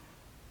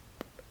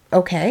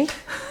 Okay.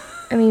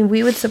 I mean,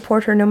 we would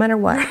support her no matter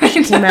what. Right.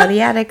 She came out of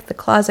the attic, the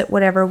closet,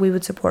 whatever, we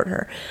would support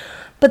her.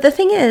 But the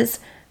thing is,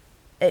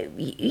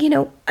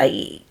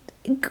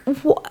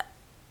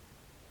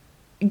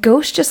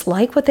 ghosts just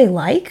like what they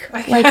like.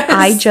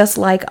 I just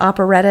like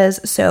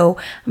operettas, so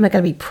I'm not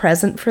going to be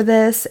present for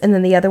this. And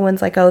then the other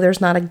one's like, oh,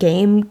 there's not a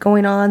game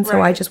going on, so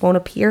I just won't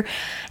appear.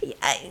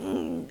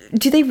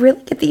 Do they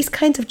really get these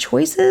kinds of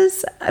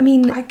choices? I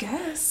mean... I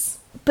guess.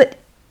 But...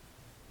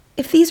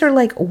 if these are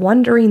like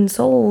wandering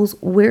souls,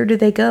 where do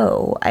they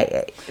go?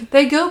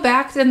 They go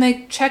back and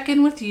they check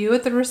in with you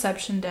at the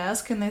reception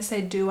desk and they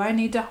say, do I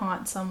need to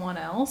haunt someone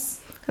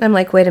else? And I'm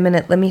like, wait a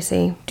minute, let me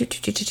see.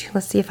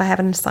 Let's see if I have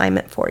an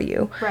assignment for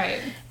you.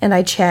 Right. And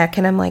I check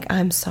and I'm like,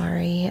 I'm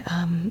sorry.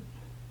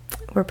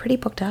 We're pretty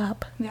booked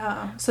up.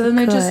 Yeah. So then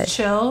they just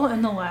chill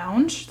in the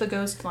lounge, the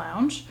ghost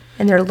lounge.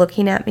 And they're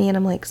looking at me and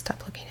I'm like,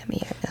 stop looking at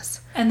me,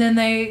 Agnes. And then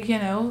they,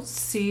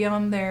 see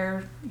on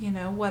their,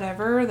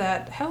 whatever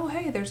that, oh,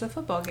 hey, there's a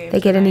football game. They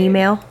get an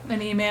email.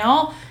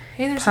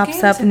 Hey, there's pops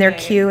a game up in their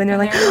today. queue and they're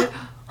like, oh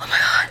my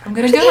God. I'm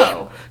going to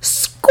go.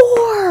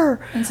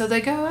 Score. And so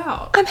they go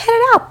out. I'm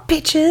headed out,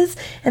 bitches.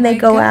 And they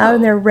go out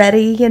and they're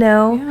ready,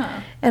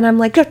 Yeah. And I'm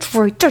like, that's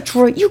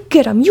right. You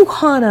get them. You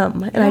haunt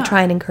them. And I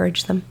try and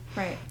encourage them.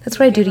 Right. That's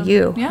what I do to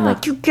you. Yeah. I'm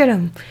like, you get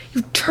them.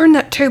 You turn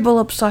that table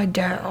upside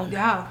down.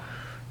 Yeah.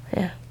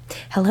 Yeah.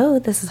 Hello,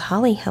 this is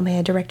Holly. How may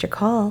I direct your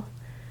call?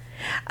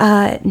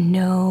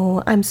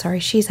 No, I'm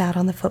sorry. She's out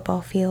on the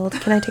football field.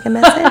 Can I take a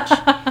message?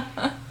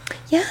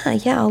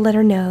 Yeah, I'll let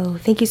her know.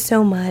 Thank you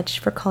so much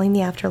for calling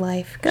the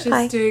afterlife.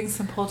 Goodbye. She's doing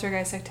some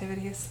poltergeist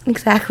activities.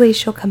 Exactly.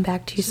 She'll come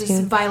back to you She's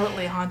soon.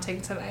 violently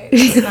haunting tonight.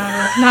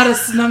 It's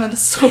not a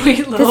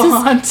sweet little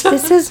haunt.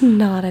 This is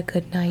not a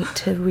good night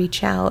to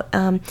reach out.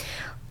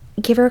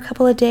 Give her a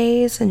couple of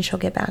days and she'll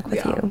get back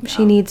with you.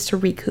 She needs to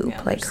recoup.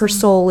 Her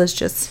soul is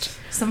just...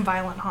 some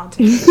violent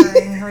haunting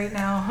occurring right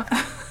now.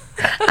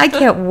 I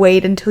can't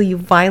wait until you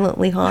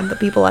violently harm the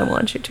people I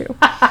want you to.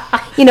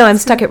 I'm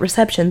stuck at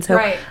reception, so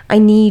right. I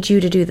need you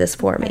to do this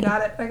for me. I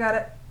got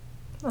it.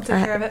 I'll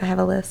take care of it. I have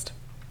a list.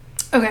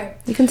 Okay.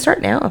 You can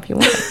start now if you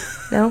want.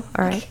 No?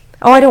 All right.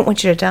 Oh, I don't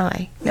want you to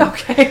die. No.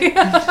 Okay.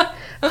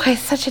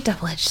 It's such a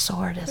double-edged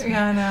sword, isn't it?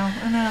 Yeah,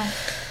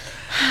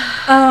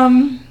 I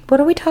know. What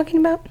are we talking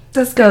about?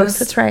 This ghost.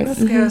 That's right.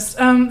 This ghost.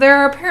 There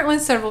are apparently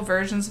several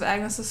versions of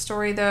Agnes's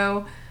story,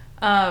 though.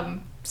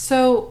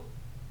 So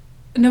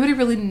nobody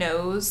really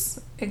knows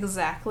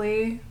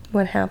exactly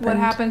what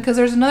happened. Because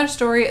there's another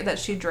story that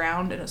she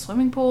drowned in a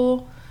swimming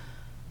pool,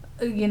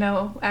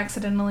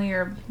 accidentally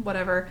or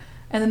whatever.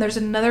 And then there's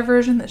another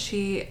version that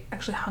she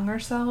actually hung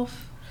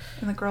herself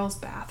in the girls'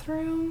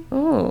 bathroom.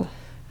 Oh.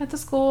 At the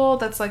school.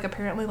 That's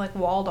apparently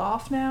walled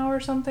off now or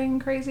something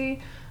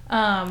crazy.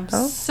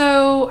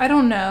 So I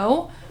don't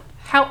know.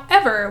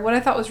 However, what I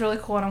thought was really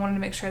cool, and I wanted to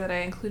make sure that I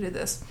included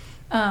this,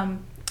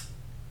 an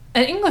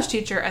English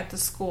teacher at the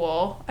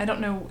school, I don't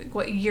know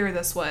what year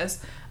this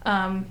was,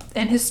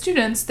 and his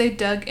students, they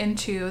dug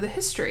into the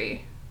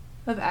history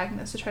of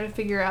Agnes to try to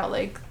figure out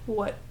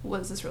what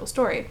was this real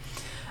story.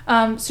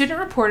 Student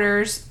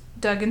reporters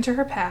dug into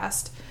her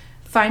past,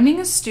 finding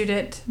a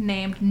student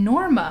named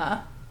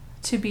Norma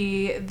to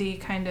be the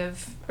kind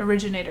of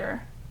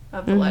originator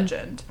of the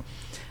legend.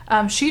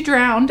 She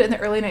drowned in the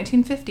early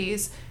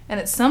 1950s, and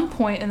at some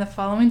point in the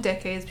following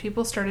decades,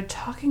 people started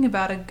talking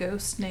about a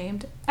ghost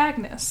named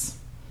Agnes.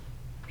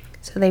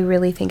 So they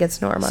really think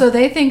it's Norma. So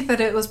they think that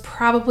it was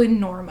probably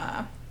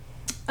Norma,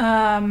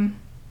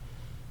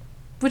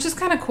 which is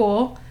kind of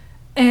cool.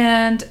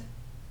 And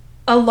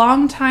a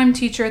longtime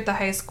teacher at the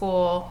high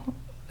school,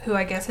 who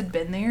I guess had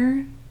been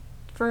there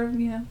for,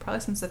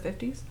 probably since the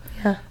 50s,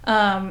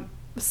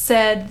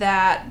 said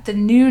that the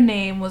new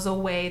name was a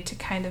way to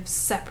kind of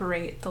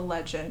separate the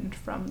legend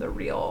from the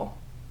real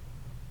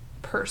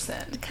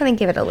person. To kind of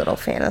give it a little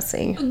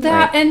fantasy.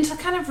 That, and to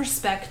kind of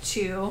respect,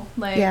 too.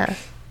 Yeah.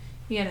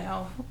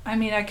 I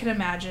mean, I can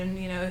imagine,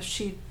 if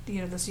she,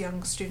 this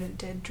young student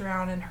did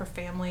drown and her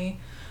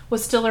family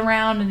was still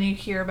around, and you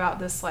hear about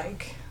this,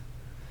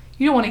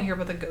 you don't want to hear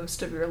about the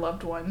ghost of your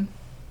loved one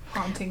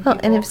haunting people.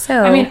 And if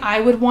so... I mean,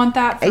 I would want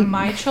that for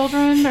my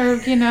children, or,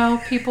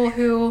 people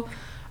who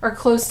are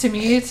close to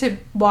me, to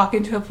walk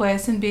into a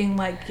place and being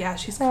yeah,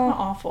 she's kind of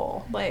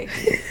awful.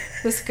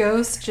 This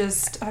ghost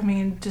just,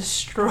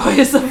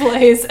 destroys the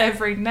place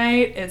every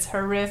night. It's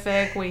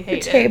horrific. We hate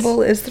it. The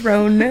table is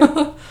thrown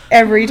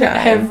every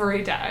time.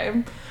 Every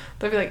time.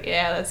 They'd be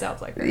yeah, that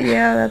sounds like her.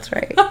 Yeah, that's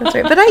right. That's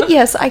right. But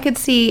I could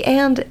see,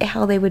 and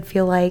how they would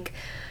feel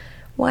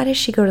why does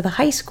she go to the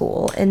high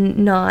school and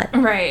not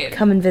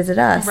come and visit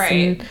us?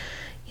 Right.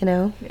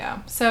 And,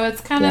 Yeah. So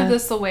it's kind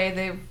of the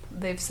way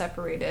they've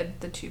separated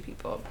the two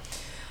people.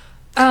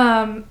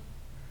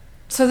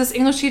 So this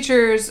English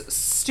teacher's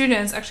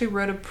students actually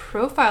wrote a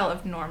profile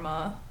of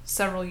Norma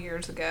several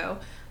years ago,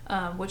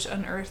 which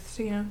unearthed,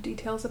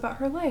 details about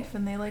her life,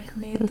 and they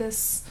made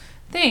this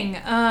thing.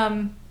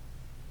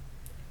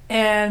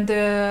 And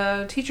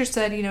the teacher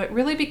said, it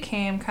really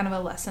became kind of a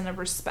lesson of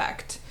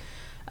respect.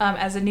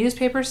 As a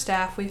newspaper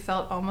staff, we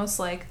felt almost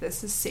like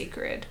this is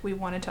sacred. We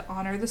wanted to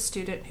honor the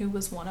student who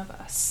was one of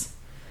us.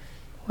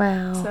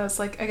 Wow. So it's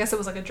I guess it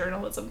was a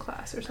journalism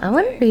class or something. I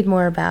want to read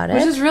more about it.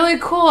 Which is really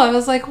cool. I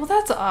was well,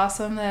 that's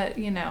awesome that,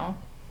 and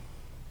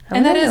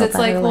that is, it's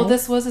well,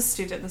 this was a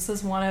student. This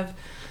is one of,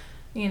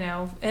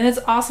 and it's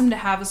awesome to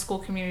have a school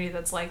community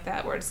that's like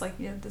that, where it's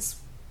this,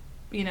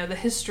 the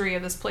history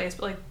of this place,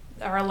 but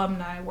our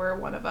alumni were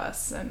one of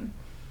us, and,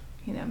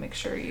 make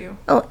sure you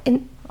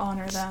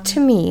honor them. To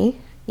me,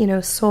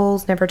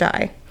 souls never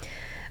die.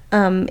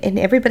 And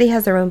everybody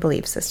has their own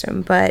belief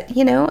system. But,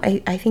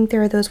 I think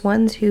there are those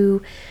ones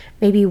who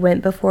maybe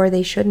went before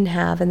they shouldn't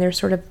have, and they're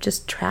sort of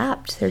just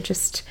trapped. They're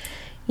just,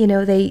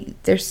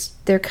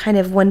 they're kind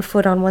of one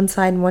foot on one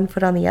side and one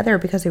foot on the other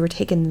because they were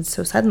taken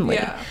so suddenly,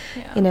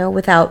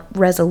 without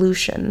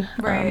resolution.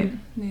 Right.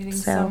 Needing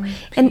some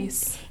peace.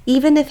 And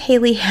even if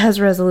Haley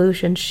has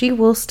resolution, she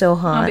will still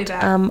haunt.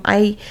 I'll be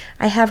back.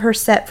 I have her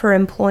set for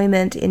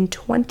employment in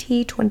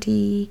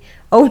 2020.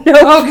 Oh, no.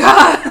 Oh,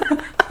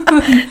 God.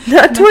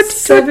 Not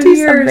 2020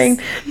 something.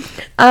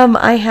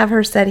 I have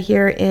her set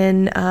here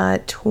in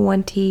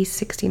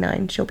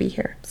 2069. She'll be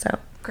here. So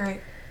great.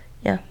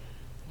 Yeah.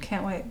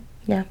 Can't wait.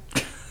 Yeah.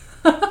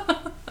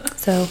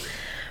 So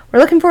we're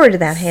looking forward to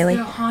that, Haley.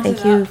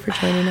 Thank you for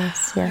joining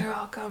us. Yeah.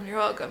 You're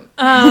welcome.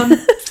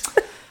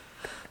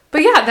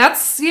 But yeah,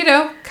 that's,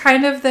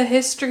 kind of the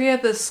history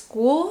of the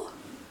school.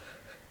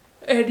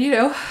 And,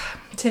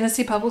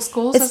 Tennessee Public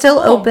Schools. It's still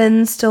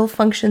open, still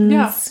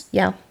functions.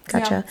 Yeah,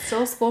 gotcha. Yeah,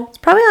 still a school. It's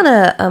probably on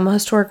a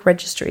historic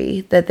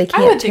registry that they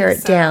can't tear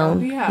it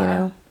down.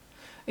 Yeah.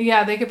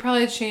 Yeah, they could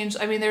probably change.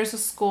 There's a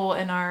school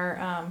in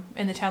our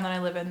in the town that I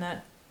live in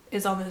that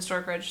is on the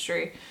historic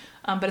registry,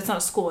 but it's not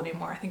a school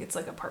anymore. I think it's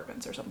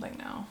apartments or something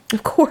now.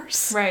 Of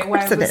course. Right. Of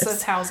course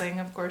it's housing,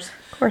 of course.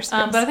 Of course.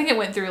 But I think it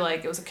went through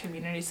it was a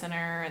community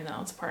center and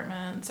now it's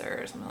apartments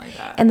or something like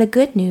that. And the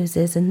good news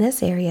is in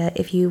this area,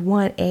 if you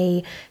want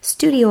a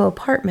studio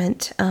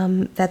apartment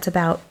that's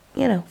about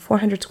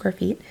 400 square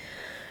feet.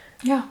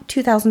 Yeah.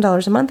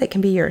 $2,000 a month, it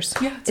can be yours.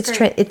 Yeah, it's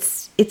great.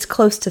 It's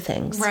close to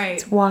things. Right.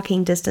 It's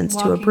walking distance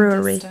to a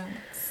brewery.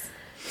 Distance.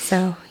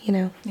 So,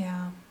 Yeah.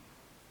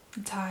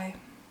 It's high.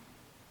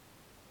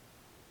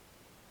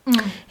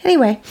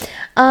 Anyway,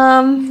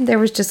 there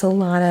was just a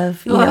lot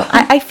of,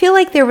 I feel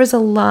like there was a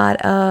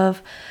lot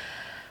of,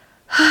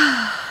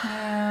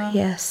 Yeah.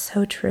 yes,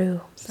 so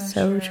true.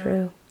 So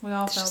true. We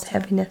all It's felt just it.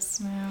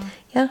 heaviness. Yeah.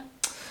 Yeah.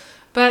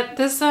 But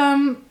this,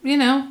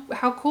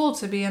 how cool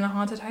to be in a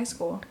haunted high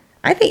school.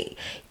 I think,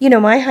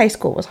 my high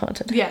school was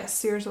haunted.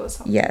 Yes, yours was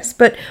haunted. Yes,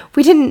 but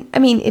we didn't,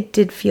 it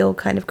did feel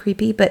kind of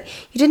creepy, but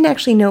you didn't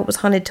actually know it was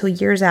haunted till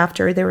years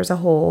after there was a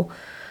whole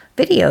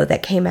video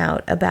that came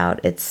out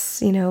about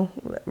its,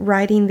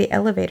 riding the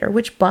elevator,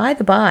 which by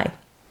the by,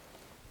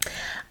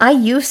 I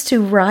used to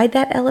ride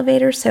that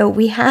elevator. So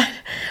we had,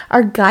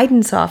 our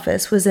guidance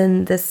office was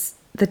in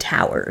the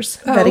towers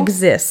that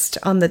exist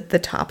on the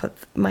top of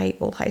my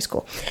old high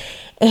school.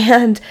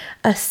 And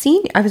I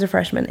was a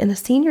freshman, and a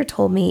senior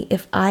told me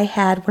if I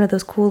had one of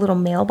those cool little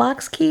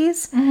mailbox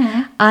keys,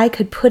 I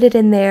could put it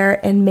in there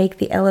and make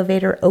the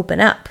elevator open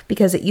up,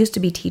 because it used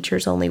to be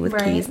teachers only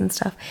with keys and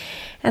stuff.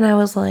 And I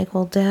was like,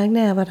 well, dang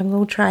nabbit, I'm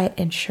going to try it.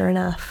 And sure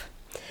enough,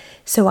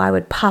 so I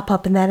would pop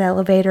up in that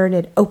elevator and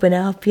it'd open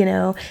up,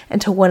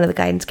 until one of the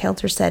guidance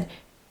counselors said,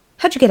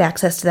 how'd you get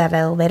access to that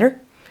elevator?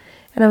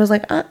 And I was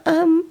like,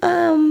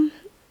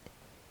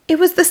 it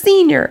was the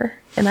senior.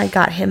 And I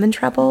got him in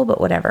trouble, but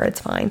whatever,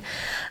 it's fine.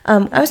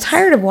 I was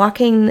tired of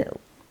walking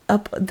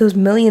up those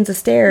millions of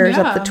stairs,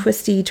 up the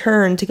twisty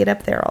turn to get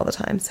up there all the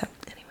time. So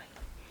anyway.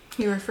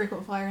 You were a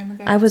frequent flyer in the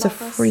guidance I was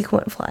office? a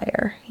frequent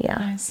flyer, yeah.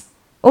 Nice.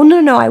 Oh,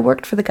 no, I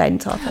worked for the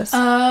guidance office. Oh.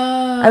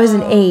 I was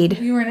an aide.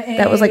 You were an aide.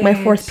 That was like my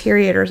fourth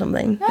period or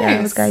something. Nice. Yeah,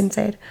 I was guidance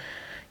aide.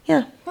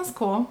 Yeah. That's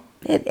cool.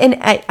 And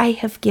I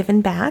have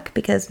given back,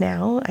 because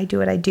now I do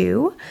what I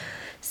do.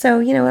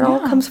 So, it all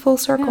comes full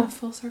circle. Yeah,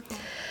 full circle.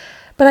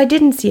 But I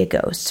didn't see a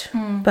ghost.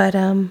 But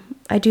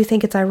I do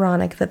think it's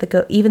ironic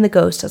that even the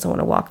ghost doesn't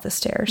want to walk the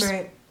stairs.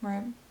 Right.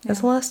 Yeah.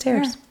 There's a lot of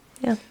stairs.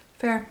 Yeah.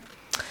 Fair.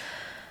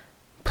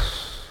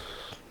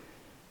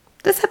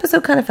 This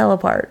episode kind of fell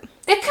apart.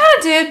 It kind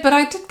of did, but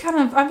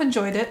I've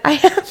enjoyed it.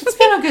 It's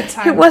been a good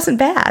time. It wasn't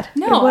bad.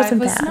 No, it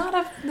wasn't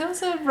bad. It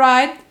was a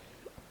ride.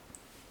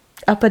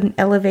 Up an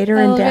elevator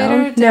and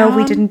down? No,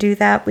 we didn't do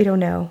that. We don't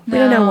know. We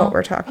don't know what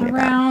we're talking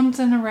about. Around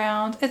and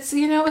around. It's,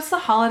 it's the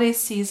holiday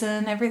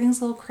season.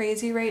 Everything's a little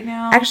crazy right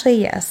now.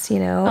 Actually, yes,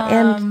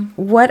 and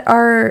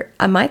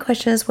my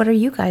question is, what are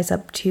you guys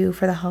up to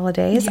for the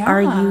holidays? Yeah.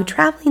 Are you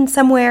traveling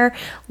somewhere,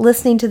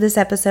 listening to this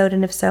episode?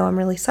 And if so, I'm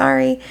really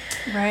sorry.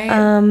 Right.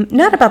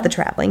 Not about the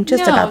traveling,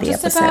 just about the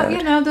episode.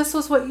 About, this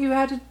was what you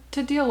had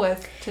to deal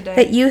with today.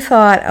 That you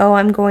thought,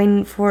 I'm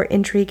going for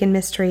intrigue and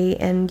mystery,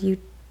 and you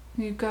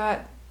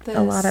got this.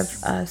 A lot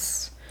of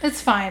us.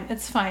 It's fine.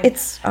 It's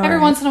every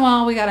once in a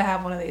while we got to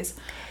have one of these.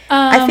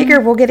 I figure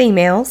we'll get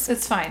emails.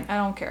 It's fine. I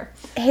don't care.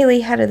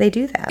 Haley, how do they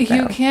do that, though?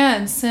 You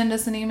can send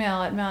us an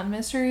email at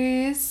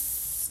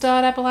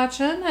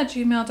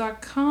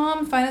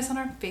mountainmysteries.appalachian@gmail.com. Find us on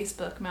our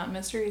Facebook, Mountain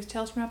Mysteries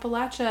Tales from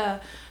Appalachia.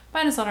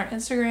 Find us on our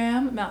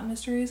Instagram,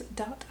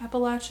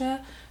 mountainmysteries.appalachia.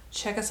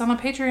 Check us on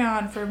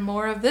Patreon for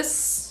more of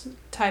this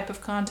type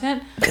of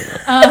content.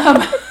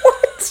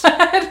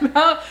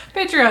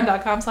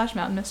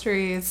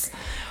 Patreon.com/mountainmysteries.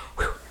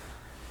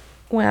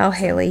 Wow,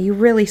 Haley, you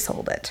really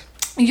sold it.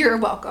 You're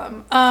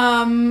welcome.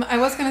 I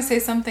was going to say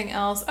something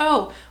else.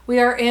 Oh,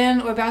 we're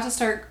about to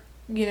start,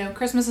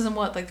 Christmas is in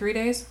what, like 3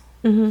 days?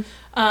 Mm-hmm.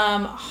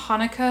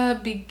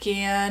 Hanukkah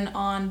began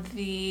on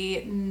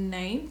the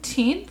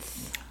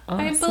 19th, awesome.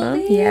 I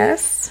believe.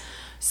 Yes.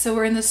 So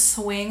we're in the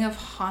swing of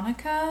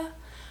Hanukkah.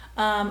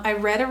 I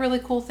read a really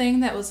cool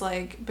thing that was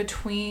like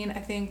between, I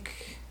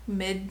think,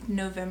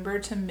 mid-November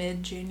to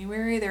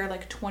mid-January. There are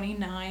like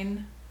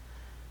 29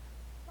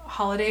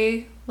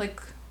 holiday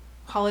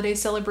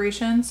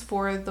celebrations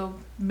for the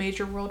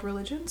major world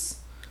religions.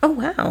 Oh,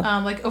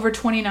 wow. Like over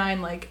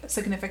 29 like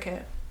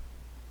significant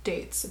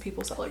dates that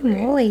people celebrate.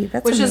 Really?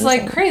 That's which amazing. Is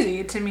like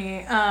crazy to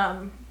me.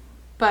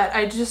 But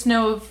I just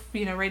know of,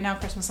 right now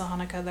Christmas and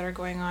Hanukkah that are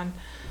going on.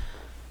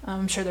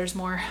 I'm sure there's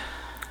more.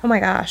 Oh my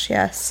gosh,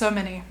 yes. So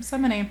many.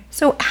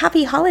 So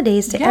happy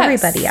holidays to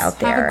everybody out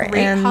there. Have a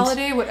great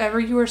holiday, whatever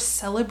you are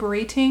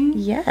celebrating.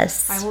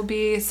 Yes. I will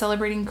be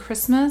celebrating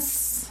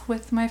Christmas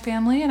with my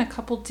family in a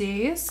couple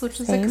days, which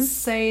is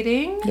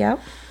exciting. Yep.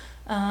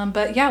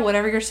 But yeah,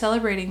 whatever you're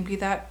celebrating, be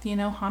that,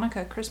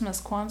 Hanukkah,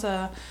 Christmas,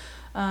 Kwanzaa,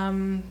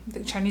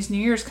 the Chinese New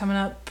Year's coming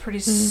up pretty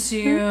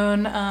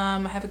soon.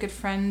 I have a good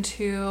friend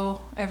who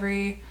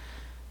every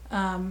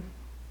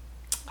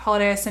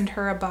holiday I send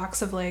her a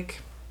box of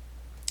like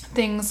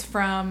things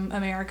from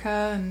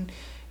America and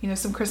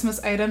some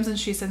Christmas items, and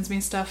she sends me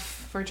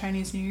stuff for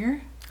Chinese New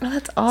Year. Oh,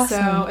 that's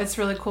awesome. So it's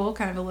really cool,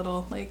 kind of a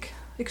little like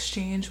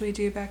exchange we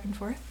do back and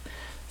forth.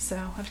 So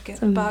I have to get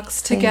the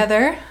box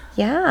together.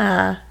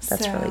 Yeah,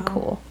 that's really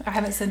cool. I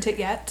haven't sent it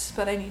yet,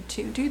 but I need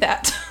to do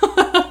that.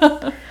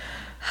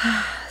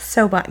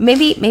 So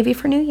maybe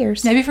for New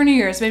Year's. Maybe for New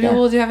Year's. Maybe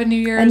we'll have a New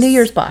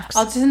Year's box.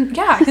 I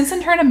can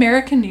send her an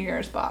American New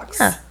Year's box.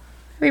 Yeah.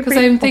 Because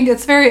I think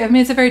it's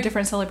it's a very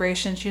different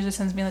celebration. She usually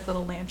sends me like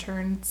little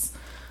lanterns.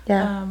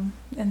 Yeah.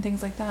 And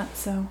things like that.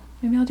 So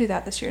maybe I'll do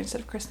that this year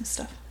instead of Christmas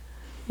stuff.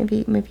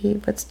 Maybe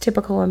what's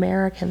typical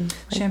American?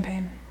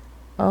 Champagne.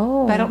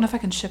 Oh. But I don't know if I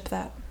can ship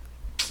that.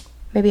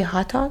 Maybe a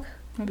hot dog?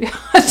 Maybe a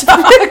hot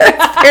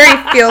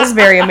dog. Feels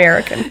very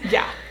American.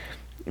 Yeah.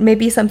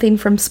 Maybe something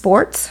from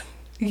sports?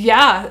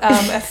 Yeah.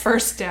 At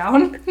First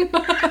Down.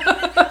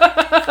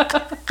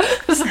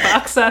 Just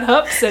box that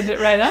up, send it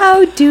right up.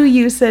 How do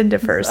you send a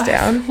First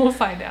Down? We'll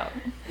find out.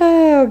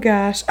 Oh,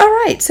 gosh. All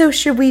right. So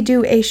should we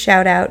do a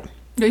shout out?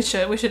 We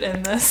should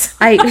end this.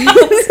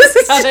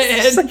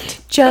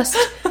 Just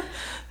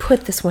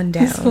put this one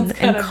down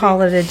and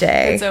call it a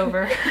day. It's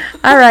over.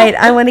 All right.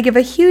 I want to give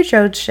a huge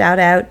shout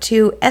out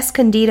to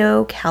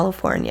Escondido,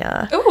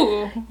 California.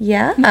 Ooh.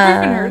 Yeah.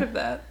 Never even heard of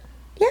that.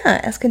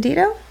 Yeah.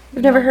 Escondido?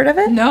 You've never heard of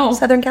it? No.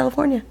 Southern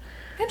California.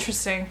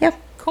 Interesting. Yep.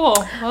 Cool.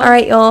 Well, all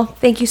right, y'all.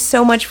 Thank you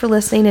so much for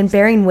listening and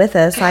bearing with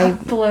us.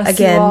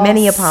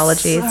 Many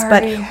apologies. Sorry.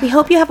 But we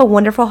hope you have a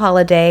wonderful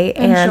holiday.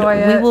 Enjoy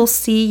and we will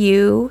see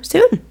you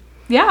soon.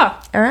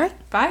 Yeah. All right.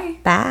 Bye.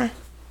 Bye.